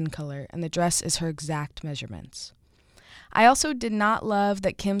exact skin color and the dress is her exact measurements. I also did not love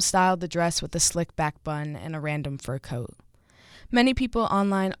that Kim styled the dress with a slick back bun and a random fur coat. Many people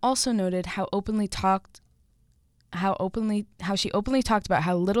online also noted how she openly talked about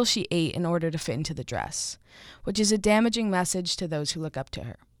how little she ate in order to fit into the dress, which is a damaging message to those who look up to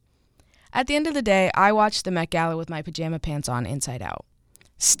her. At the end of the day, I watched the Met Gala with my pajama pants on inside out.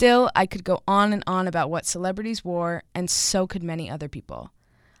 Still, I could go on and on about what celebrities wore, and so could many other people.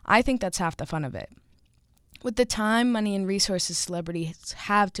 I think that's half the fun of it. With the time, money, and resources celebrities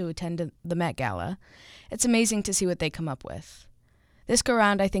have to attend the Met Gala, it's amazing to see what they come up with. This go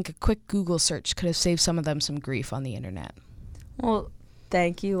round, I think a quick Google search could have saved some of them some grief on the internet. Well,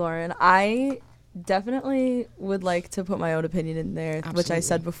 thank you, Lauren. I definitely would like to put my own opinion in there, Absolutely. which I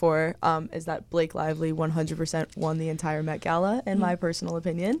said before, is that Blake Lively 100% won the entire Met Gala, in my personal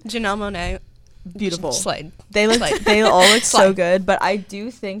opinion. Janelle Monáe. Beautiful. Slide. They look, Slide. they all look so Slide. good, but I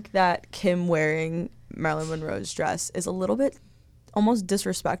do think that Kim wearing Marilyn Monroe's dress is a little bit almost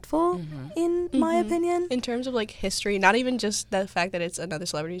disrespectful, in my opinion. In terms of, like, history, not even just the fact that it's another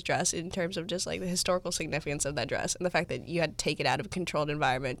celebrity's dress, in terms of just, like, the historical significance of that dress and the fact that you had to take it out of a controlled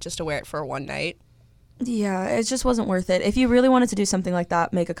environment just to wear it for one night. Yeah, it just wasn't worth it. If you really wanted to do something like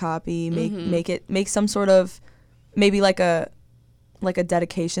that, make a copy, make some sort of, maybe like a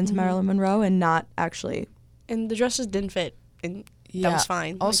dedication to Marilyn Monroe, and not actually. And the dresses didn't fit, and that was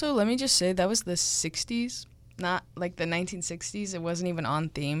fine. Also, let me just say, that was the 60s, not like the 1960s. It wasn't even on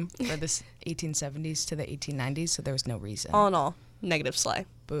theme for the 1870s to the 1890s, so there was no reason. All in all, negative slay.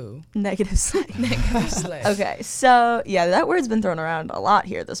 Boo. Negative slay. Negative slay. Okay, so yeah, that word's been thrown around a lot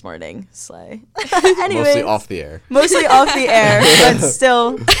here this morning. Slay. Anyways, Mostly off the air. Mostly off the air,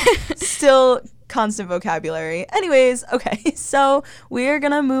 but still constant vocabulary. Anyways, okay, so we're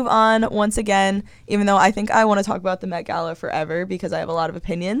gonna move on once again, even though I think I want to talk about the Met Gala forever because I have a lot of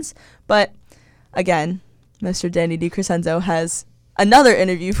opinions. But again, Mr. Danny DiCrescenzo has another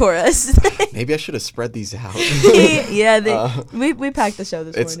interview for us. Maybe I should have spread these out. We packed the show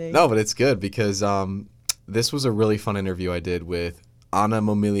this morning. No, but it's good because this was a really fun interview I did with Anna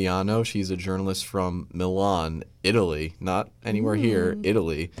Momigliano. She's a journalist from Milan, Italy, not anywhere here,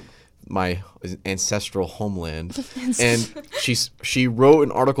 Italy, my ancestral homeland. And she wrote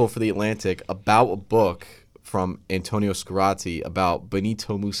an article for The Atlantic about a book from Antonio Scarlatti about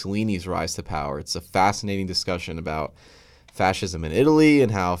Benito Mussolini's rise to power. It's a fascinating discussion about fascism in Italy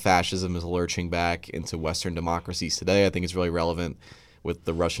and how fascism is lurching back into Western democracies today. I think it's really relevant with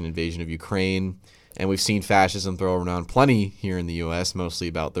the Russian invasion of Ukraine. And we've seen fascism throw around plenty here in the U.S., mostly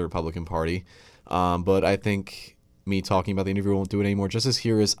about the Republican Party. But I think me talking about the interview won't do it anymore. Justice,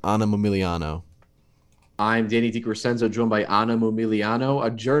 here is Anna Momigliano. I'm Danny DiCrescenzo, joined by Anna Momigliano,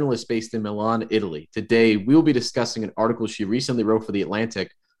 a journalist based in Milan, Italy. Today, we will be discussing an article she recently wrote for The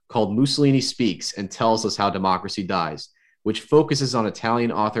Atlantic called Mussolini Speaks and Tells Us How Democracy Dies, which focuses on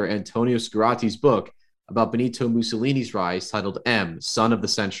Italian author Antonio Scarlatti's book about Benito Mussolini's rise titled M, Son of the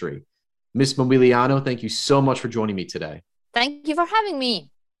Century. Ms. Momigliano, thank you so much for joining me today. Thank you for having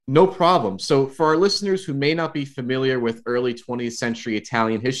me. No problem. So for our listeners who may not be familiar with early 20th century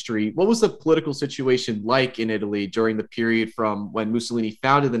Italian history, what was the political situation like in Italy during the period from when Mussolini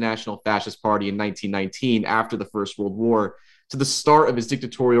founded the National Fascist Party in 1919 after the First World War to the start of his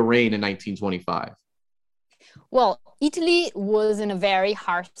dictatorial reign in 1925? Well, Italy was in a very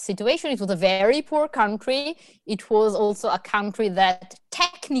harsh situation. It was a very poor country. It was also a country that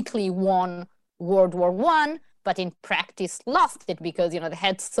technically won World War I, but in practice lost it because, they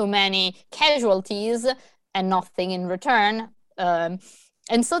had so many casualties and nothing in return. And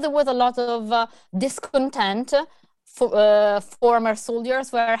so there was a lot of discontent. Former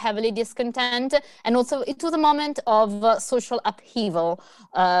soldiers were heavily discontent, and also it was a moment of social upheaval.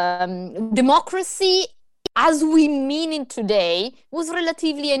 Democracy, as we mean it today, was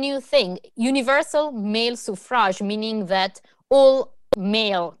relatively a new thing. Universal male suffrage, meaning that all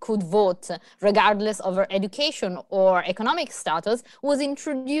male could vote regardless of their education or economic status, was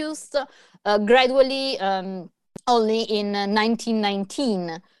introduced gradually only in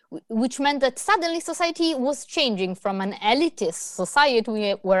 1919, which meant that suddenly society was changing from an elitist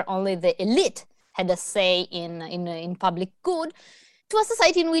society where only the elite had a say in public good to a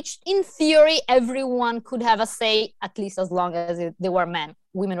society in which, in theory, everyone could have a say, at least as long as they were men.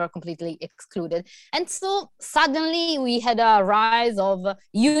 Women were completely excluded. And so suddenly we had a rise of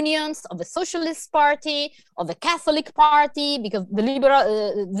unions, of the Socialist Party, of the Catholic Party, because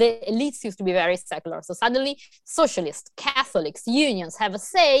the elites used to be very secular. So suddenly socialists, Catholics, unions have a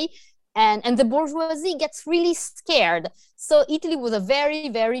say, and the bourgeoisie gets really scared. So Italy was a very,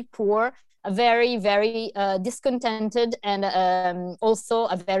 very poor, a very, very discontented and also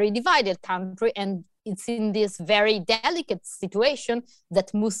a very divided country. And it's in this very delicate situation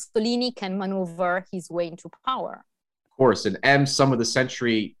that Mussolini can maneuver his way into power. Of course, and M, Son of the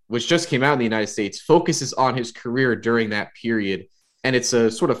Century, which just came out in the United States, focuses on his career during that period. And it's a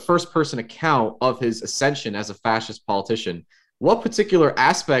sort of first-person account of his ascension as a fascist politician. What particular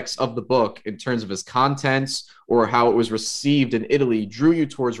aspects of the book, in terms of his contents or how it was received in Italy, drew you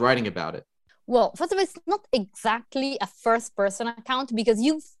towards writing about it? Well, first of all, it's not exactly a first-person account because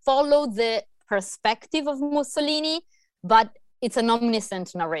you follow the perspective of Mussolini, but it's an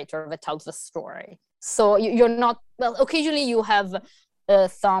omniscient narrator that tells the story. So you're not, well, occasionally you have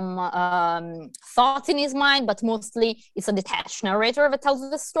some thoughts in his mind, but mostly it's a detached narrator that tells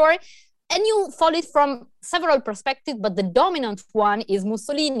the story. And you follow it from several perspectives, but the dominant one is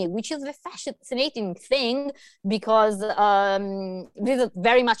Mussolini, which is the fascinating thing because this is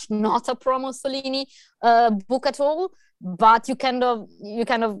very much not a pro-Mussolini book at all. But you kind of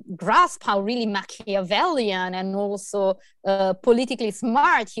grasp how really Machiavellian and also politically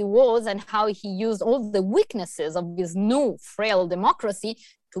smart he was, and how he used all the weaknesses of this new frail democracy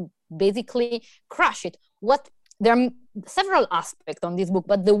to basically crush it. There are several aspects on this book,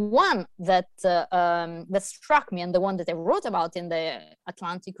 but the one that struck me and the one that I wrote about in the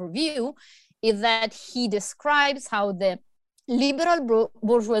Atlantic Review is that he describes how the liberal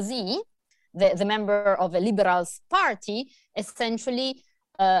bourgeoisie, the member of the Liberals Party, essentially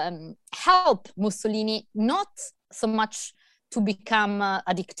helped Mussolini not so much to become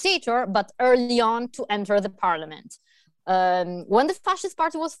a dictator, but early on to enter the parliament. When the Fascist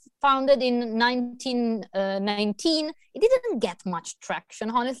Party was founded in 1919, it didn't get much traction,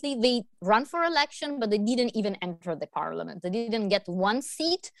 honestly. They ran for election, but they didn't even enter the parliament. They didn't get one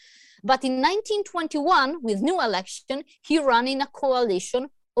seat. But in 1921, with new election, he ran in a coalition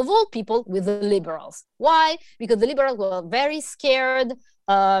of all people with the liberals. Why? Because the liberals were very scared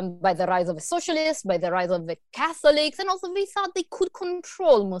by the rise of the socialists, by the rise of the Catholics, and also they thought they could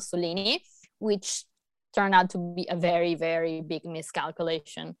control Mussolini, which turned out to be a very, very big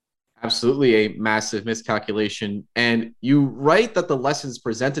miscalculation. Absolutely a massive miscalculation. And you write that the lessons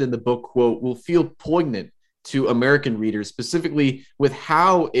presented in the book, quote, will feel poignant to American readers, specifically with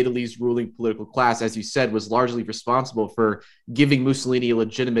how Italy's ruling political class, as you said, was largely responsible for giving Mussolini a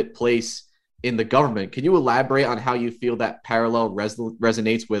legitimate place in the government. Can you elaborate on how you feel that parallel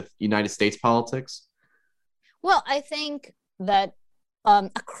resonates with United States politics? Well, I think that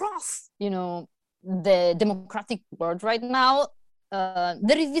across, the democratic world right now,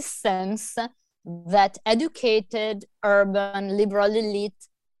 there is this sense that educated, urban, liberal elite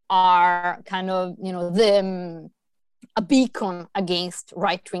are kind of, a beacon against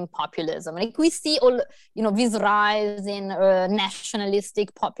right-wing populism. Like we see all, this rise in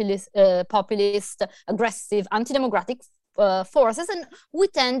nationalistic, populist, aggressive, anti-democratic forces, and we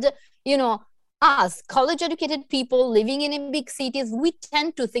tend, as college-educated people living in big cities, we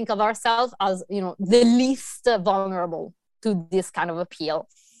tend to think of ourselves as, the least vulnerable to this kind of appeal,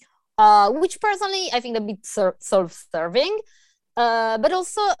 which personally I think a bit self-serving, but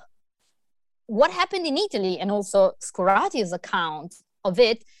also what happened in Italy and also Scorati's account of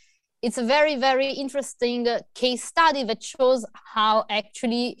it, it's a very, very interesting case study that shows how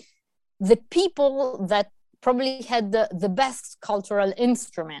actually the people that probably had the best cultural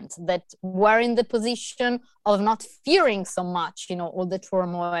instrument, that were in the position of not fearing so much, all the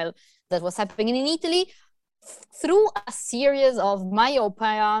turmoil that was happening in Italy, through a series of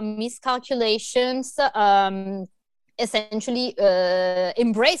myopia, miscalculations, essentially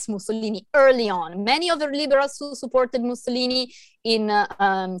embraced Mussolini early on. Many other liberals who supported Mussolini in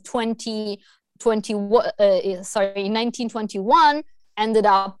 1921 ended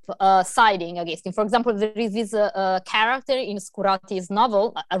up siding against him. For example, there is this character in Scorati's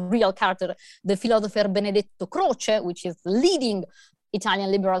novel, a real character, the philosopher Benedetto Croce, which is leading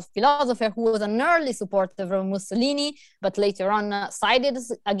Italian liberal philosopher who was an early supporter of Mussolini, but later on sided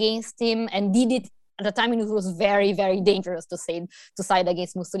against him and did it at a time when it was very, very dangerous to side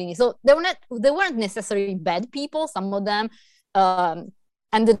against Mussolini. So they weren't necessarily bad people. Some of them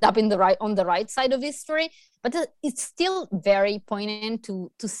ended up on the right side of history, but it's still very poignant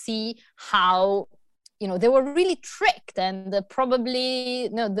to see how they were really tricked, and probably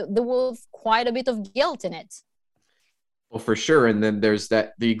there was quite a bit of guilt in it. Well, for sure. And then there's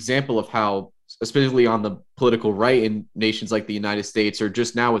the example of how, especially on the political right in nations like the United States, or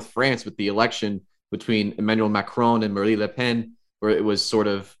just now with France, with the election between Emmanuel Macron and Marine Le Pen, where it was sort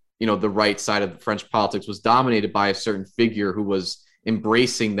of, the right side of French politics was dominated by a certain figure who was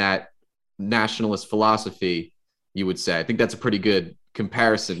embracing that nationalist philosophy, you would say. I think that's a pretty good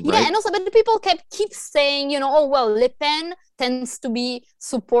comparison, right? Yeah, and also, but the people keep saying, oh, well, Le Pen tends to be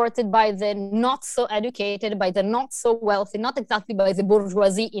supported by the not so educated, by the not so wealthy, not exactly by the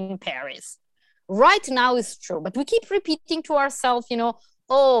bourgeoisie in Paris. Right now is true, but we keep repeating to ourselves, it's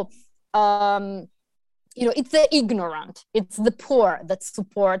the ignorant, it's the poor that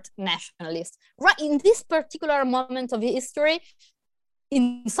support nationalists. Right in this particular moment of history,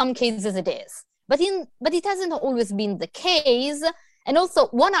 in some cases it is, but it hasn't always been the case. And also,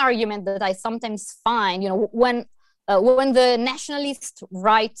 one argument that I sometimes find, when the nationalist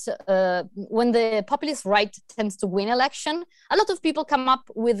right, when the populist right tends to win election, a lot of people come up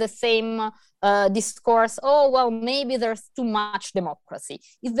with the same discourse. Oh, well, maybe there's too much democracy.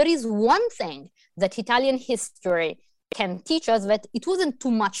 If there is one thing that Italian history can teach us, that it wasn't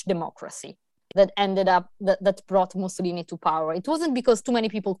too much democracy that brought Mussolini to power. It wasn't because too many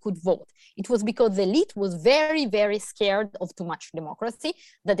people could vote. It was because the elite was very, very scared of too much democracy,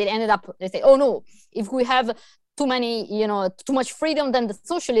 that it ended up, they say, oh no, if we have too much freedom, then the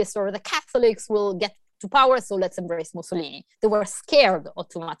socialists or the Catholics will get to power, so let's embrace Mussolini. They were scared of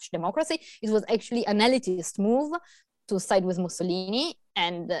too much democracy. It was actually an elitist move to side with Mussolini,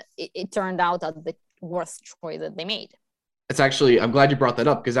 and it turned out as the worst choice that they made. It's actually, I'm glad you brought that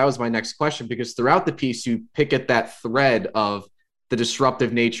up, because that was my next question, because throughout the piece, you pick at that thread of the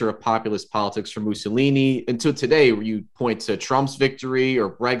disruptive nature of populist politics from Mussolini until today, where you point to Trump's victory or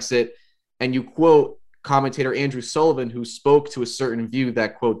Brexit, and you quote commentator Andrew Sullivan, who spoke to a certain view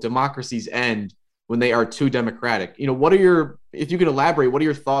that, quote, democracies end when they are too democratic. If you could elaborate, what are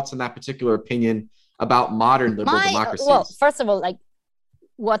your thoughts on that particular opinion about modern liberal democracies? Well, first of all,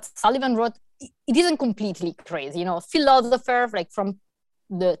 what Sullivan wrote, it isn't completely crazy. Philosophers from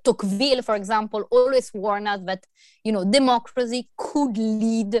the Tocqueville, for example, always warn us that, democracy could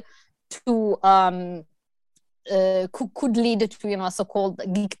lead to a so-called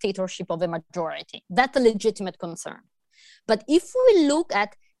dictatorship of a majority. That's a legitimate concern. But if we look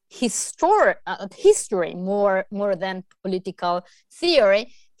at history more than political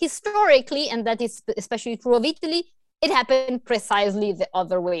theory, historically, and that is especially true of Italy, it happened precisely the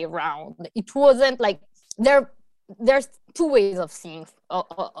other way around. It wasn't like there's two ways of seeing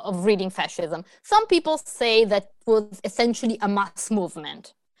of reading fascism. Some people say that it was essentially a mass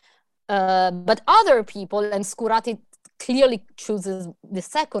movement, but other people, and Scurati clearly chooses the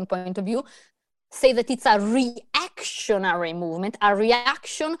second point of view, say that it's a reactionary movement, a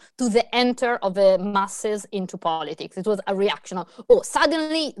reaction to the enter of the masses into politics. It was a reaction of,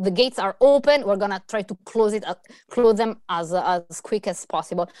 suddenly the gates are open, we're gonna try to close them as quick as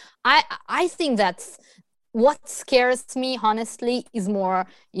possible. I think that's what scares me, honestly, is more,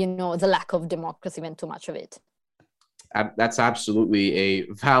 the lack of democracy than too much of it. That's absolutely a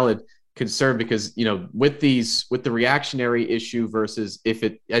valid concern, because with the reactionary issue versus, if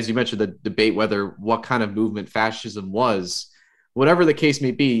it, as you mentioned, the debate whether what kind of movement fascism was, whatever the case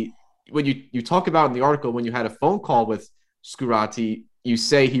may be, when you talk about in the article, when you had a phone call with Scurati, you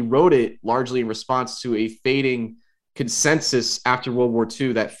say he wrote it largely in response to a fading consensus after World War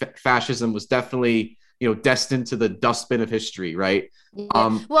II that fascism was definitely destined to the dustbin of history, right?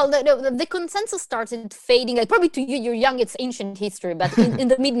 Yeah. Well, the consensus started fading. Like, probably to you, you're young, it's ancient history, but in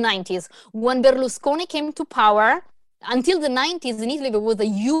the mid-90s, when Berlusconi came to power, until the 90s in Italy, there was a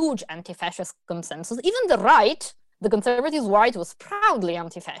huge anti-fascist consensus. Even the right, the conservative right, was proudly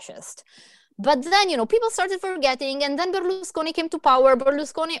anti-fascist. But then, people started forgetting, and then Berlusconi came to power.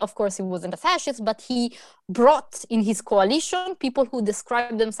 Berlusconi, of course, he wasn't a fascist, but he brought in his coalition people who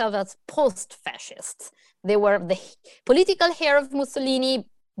described themselves as post-fascists. They were the political heir of Mussolini,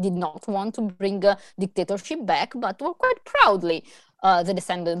 did not want to bring a dictatorship back, but were quite proudly the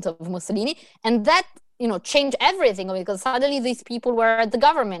descendants of Mussolini. And that, changed everything, because suddenly these people were at the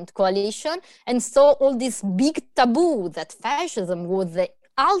government coalition, and so all this big taboo that fascism was the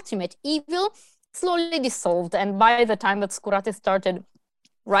ultimate evil slowly dissolved. And by the time that Scurati started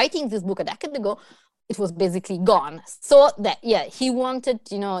writing this book a decade ago, it was basically gone. So that, he wanted,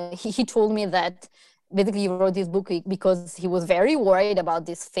 he told me that basically he wrote this book because he was very worried about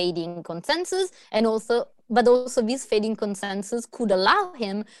this fading consensus, but also this fading consensus could allow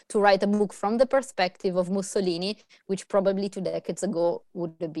him to write a book from the perspective of Mussolini, which probably 2 decades ago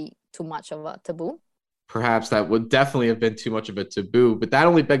would be too much of a taboo. Perhaps that would definitely have been too much of a taboo, but that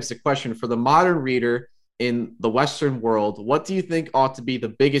only begs the question for the modern reader in the Western world, what do you think ought to be the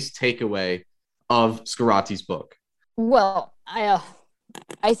biggest takeaway of Scurati's book? Well, I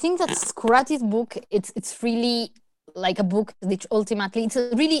think that Scurati's book, it's really like a book which ultimately, it's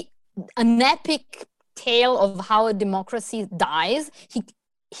really an epic tale of how a democracy dies.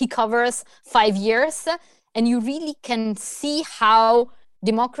 He covers 5 years, and you really can see how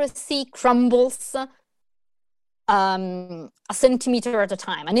democracy crumbles a centimeter at a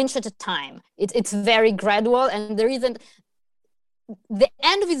time, an inch at a time. It's very gradual, and there isn't. The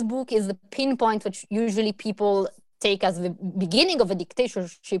end of his book is the pinpoint, which usually people take as the beginning of a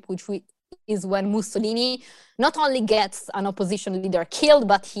dictatorship, is when Mussolini not only gets an opposition leader killed,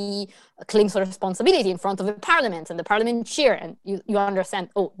 but he claims responsibility in front of the parliament, and the parliament cheer, and you understand,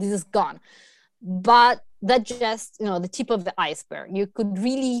 this is gone. But that just, the tip of the iceberg. You could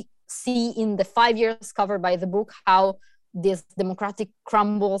really see in the 5 years covered by the book how this democratic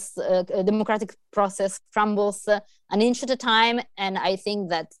process crumbles an inch at a time. And I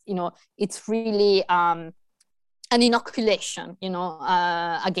think that, it's really an inoculation,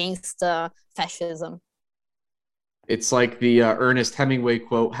 against fascism. It's like the Ernest Hemingway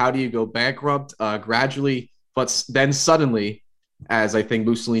quote, how do you go bankrupt? Gradually, but then suddenly, as I think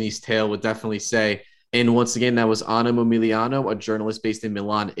Mussolini's tale would definitely say. And once again, that was Anna Momigliano, a journalist based in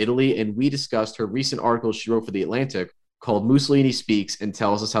Milan, Italy. And we discussed her recent article she wrote for The Atlantic called Mussolini Speaks and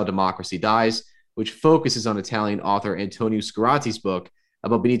Tells Us How Democracy Dies, which focuses on Italian author Antonio Scurati's book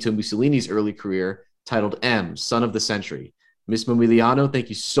about Benito Mussolini's early career, titled M, Son of the Century. Ms. Momigliano, thank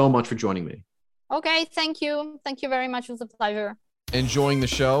you so much for joining me. Okay, thank you. Thank you very much. It was a pleasure. Enjoying the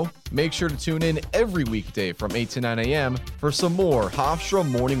show? Make sure to tune in every weekday from 8 to 9 a.m. for some more Hofstra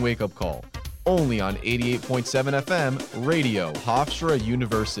Morning Wake Up Call. Only on 88.7 FM, Radio Hofstra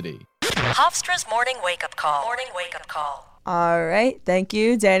University. Hofstra's Morning Wake Up Call. Morning Wake Up Call. All right. Thank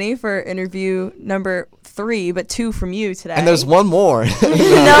you, Danny, for interview number 3, but 2 from you today. And there's one more. No.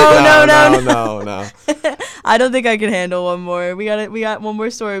 I don't think I can handle one more. We got one more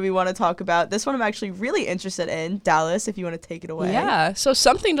story we want to talk about. This one I'm actually really interested in. Dallas, if you want to take it away. Yeah, so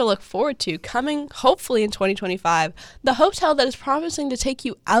something to look forward to coming hopefully in 2025. The hotel that is promising to take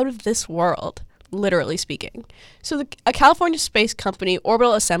you out of this world, literally speaking. So a California space company,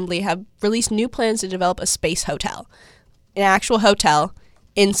 Orbital Assembly, have released new plans to develop a space hotel, an actual hotel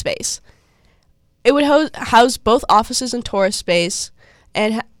in space. It would house both offices and tourist space,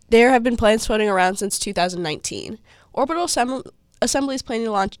 and there have been plans floating around since 2019. Orbital Assembly is planning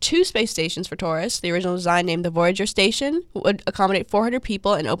to launch 2 space stations for tourists. The original design, named the Voyager Station, would accommodate 400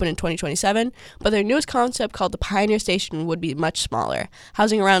 people and open in 2027, but their newest concept, called the Pioneer Station, would be much smaller,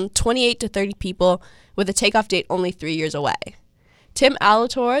 housing around 28 to 30 people, with a takeoff date only 3 years away. Tim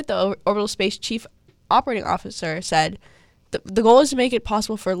Alatorre, the Orbital Space Chief Operating Officer, said, the goal is to make it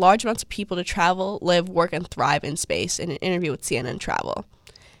possible for large amounts of people to travel, live, work, and thrive in space, in an interview with CNN Travel.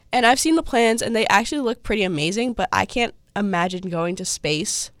 And I've seen the plans, and they actually look pretty amazing, but I can't imagine going to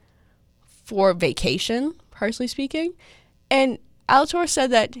space for vacation, personally speaking. And Alatorre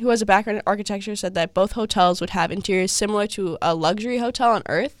said that, who has a background in architecture, said that both hotels would have interiors similar to a luxury hotel on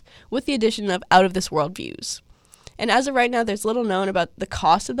Earth, with the addition of out-of-this-world views. And as of right now, there's little known about the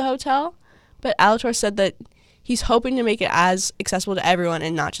cost of the hotel, but Alatorre said that he's hoping to make it as accessible to everyone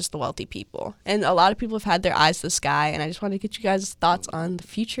and not just the wealthy people. And a lot of people have had their eyes to the sky, and I just wanted to get you guys' thoughts on the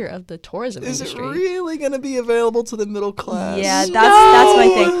future of the tourism industry. Is it really going to be available to the middle class? Yeah, that's my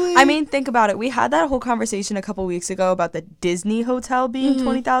thing. I mean, think about it. We had that whole conversation a couple weeks ago about the Disney hotel being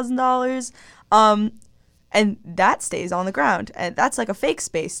 $20,000. And that stays on the ground. And that's like a fake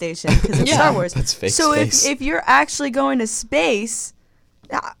space station because it's Star Wars. That's fake so space. if you're actually going to space,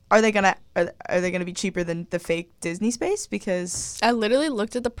 are they gonna be cheaper than the fake Disney space? Because I literally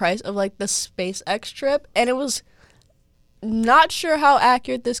looked at the price of like the SpaceX trip, and it was not sure how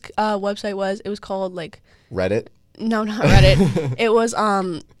accurate this website was. It was called like Reddit? No, not Reddit. It was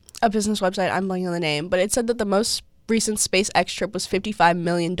a business website. I'm blanking on the name, but it said that the most recent SpaceX trip was $55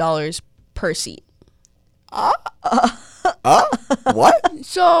 million per seat. What?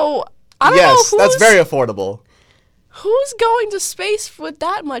 So I don't know. Yes, that's very affordable. Who's going to space with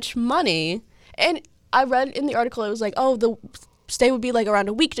that much money? And I read in the article, it was like, oh, the stay would be like around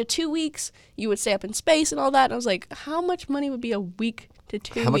a week to 2 weeks. You would stay up in space and all that. And I was like, how much money would be a week to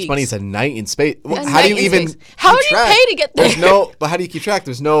 2 weeks? How much money is a night in space? A How do you night in even space. How do keep you track? pay to get there? But how do you keep track?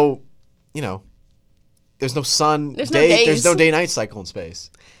 There's no, there's no sun There's no day. days. There's no day-night cycle in space.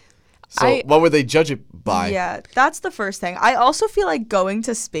 So I- what would they judge it by? yeah, that's the first thing. I also feel like going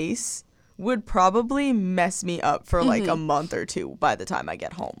to space would probably mess me up for like a month or two by the time I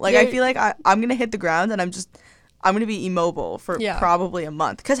get home. Like I feel like I'm going to hit the ground and I'm going to be immobile for probably a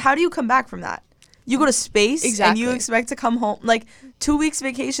month. Because how do you come back from that? You go to space and you expect to come home. Like 2 weeks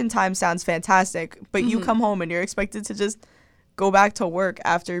vacation time sounds fantastic, but you come home and you're expected to just go back to work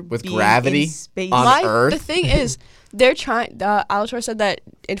after With being gravity in space. on Earth? The thing is, they're trying. Alatorre said that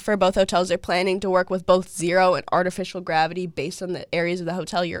for both hotels, they're planning to work with both zero and artificial gravity based on the areas of the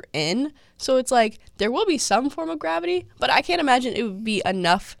hotel you're in. So it's like there will be some form of gravity, but I can't imagine it would be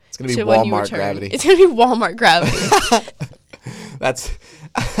enough. It's gonna be to when you Walmart return. gravity. It's gonna be Walmart gravity. That's,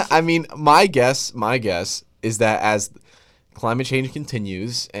 I mean, my guess is that as climate change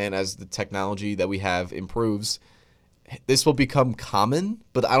continues and as the technology that we have improves, this will become common,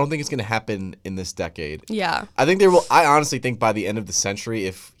 but I don't think it's going to happen in this decade. Yeah. I honestly think by the end of the century,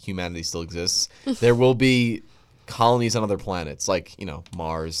 if humanity still exists, there will be colonies on other planets, like,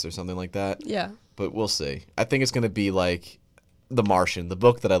 Mars or something like that. Yeah. But we'll see. I think it's going to be like The Martian, the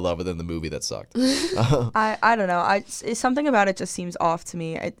book that I love, and then the movie that sucked. I don't know. It's something about it just seems off to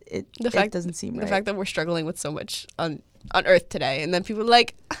me. It doesn't seem right. The fact that we're struggling with so much on Earth today, and then people are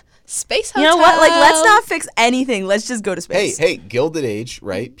like, space hotel. You know what? Like, let's not fix anything. Let's just go to space. Hey, Gilded Age,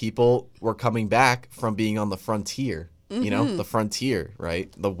 right? People were coming back from being on the frontier, the frontier, right?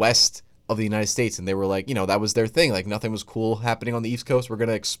 The west of the United States. And they were like, that was their thing. Like, nothing was cool happening on the East Coast. We're going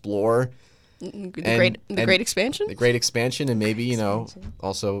to explore. The Great Expansion? The Great Expansion, and maybe,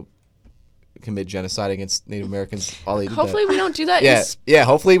 also commit genocide against Native Americans. Hopefully we don't do that. Yeah,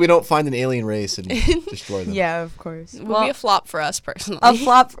 hopefully we don't find an alien race and destroy them. Yeah, of course. It will be a flop for us personally.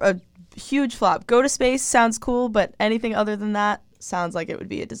 A huge flop. Go to space sounds cool, but anything other than that sounds like it would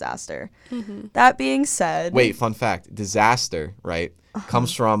be a disaster. Mm-hmm. That being said... Wait, fun fact. Disaster, right,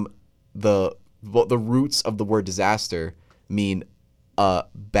 comes from the roots of the word disaster mean a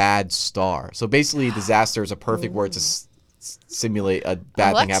bad star. So basically, disaster is a perfect word to simulate a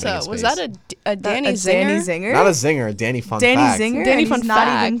bad thing happening in space. Was that a Danny Zinger? Danny Zinger? Not a zinger, a Danny fun Danny fact. Zinger? Danny and fun he's not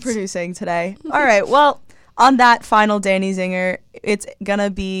fact. even producing today. All right, well, on that final Danny Zinger, it's gonna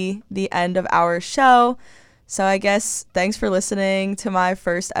be the end of our show. So I guess thanks for listening to my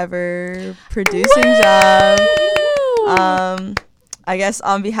first ever producing job. I guess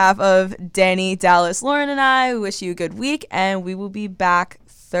on behalf of Danny, Dallas, Lauren, and I, we wish you a good week, and we will be back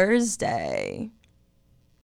Thursday.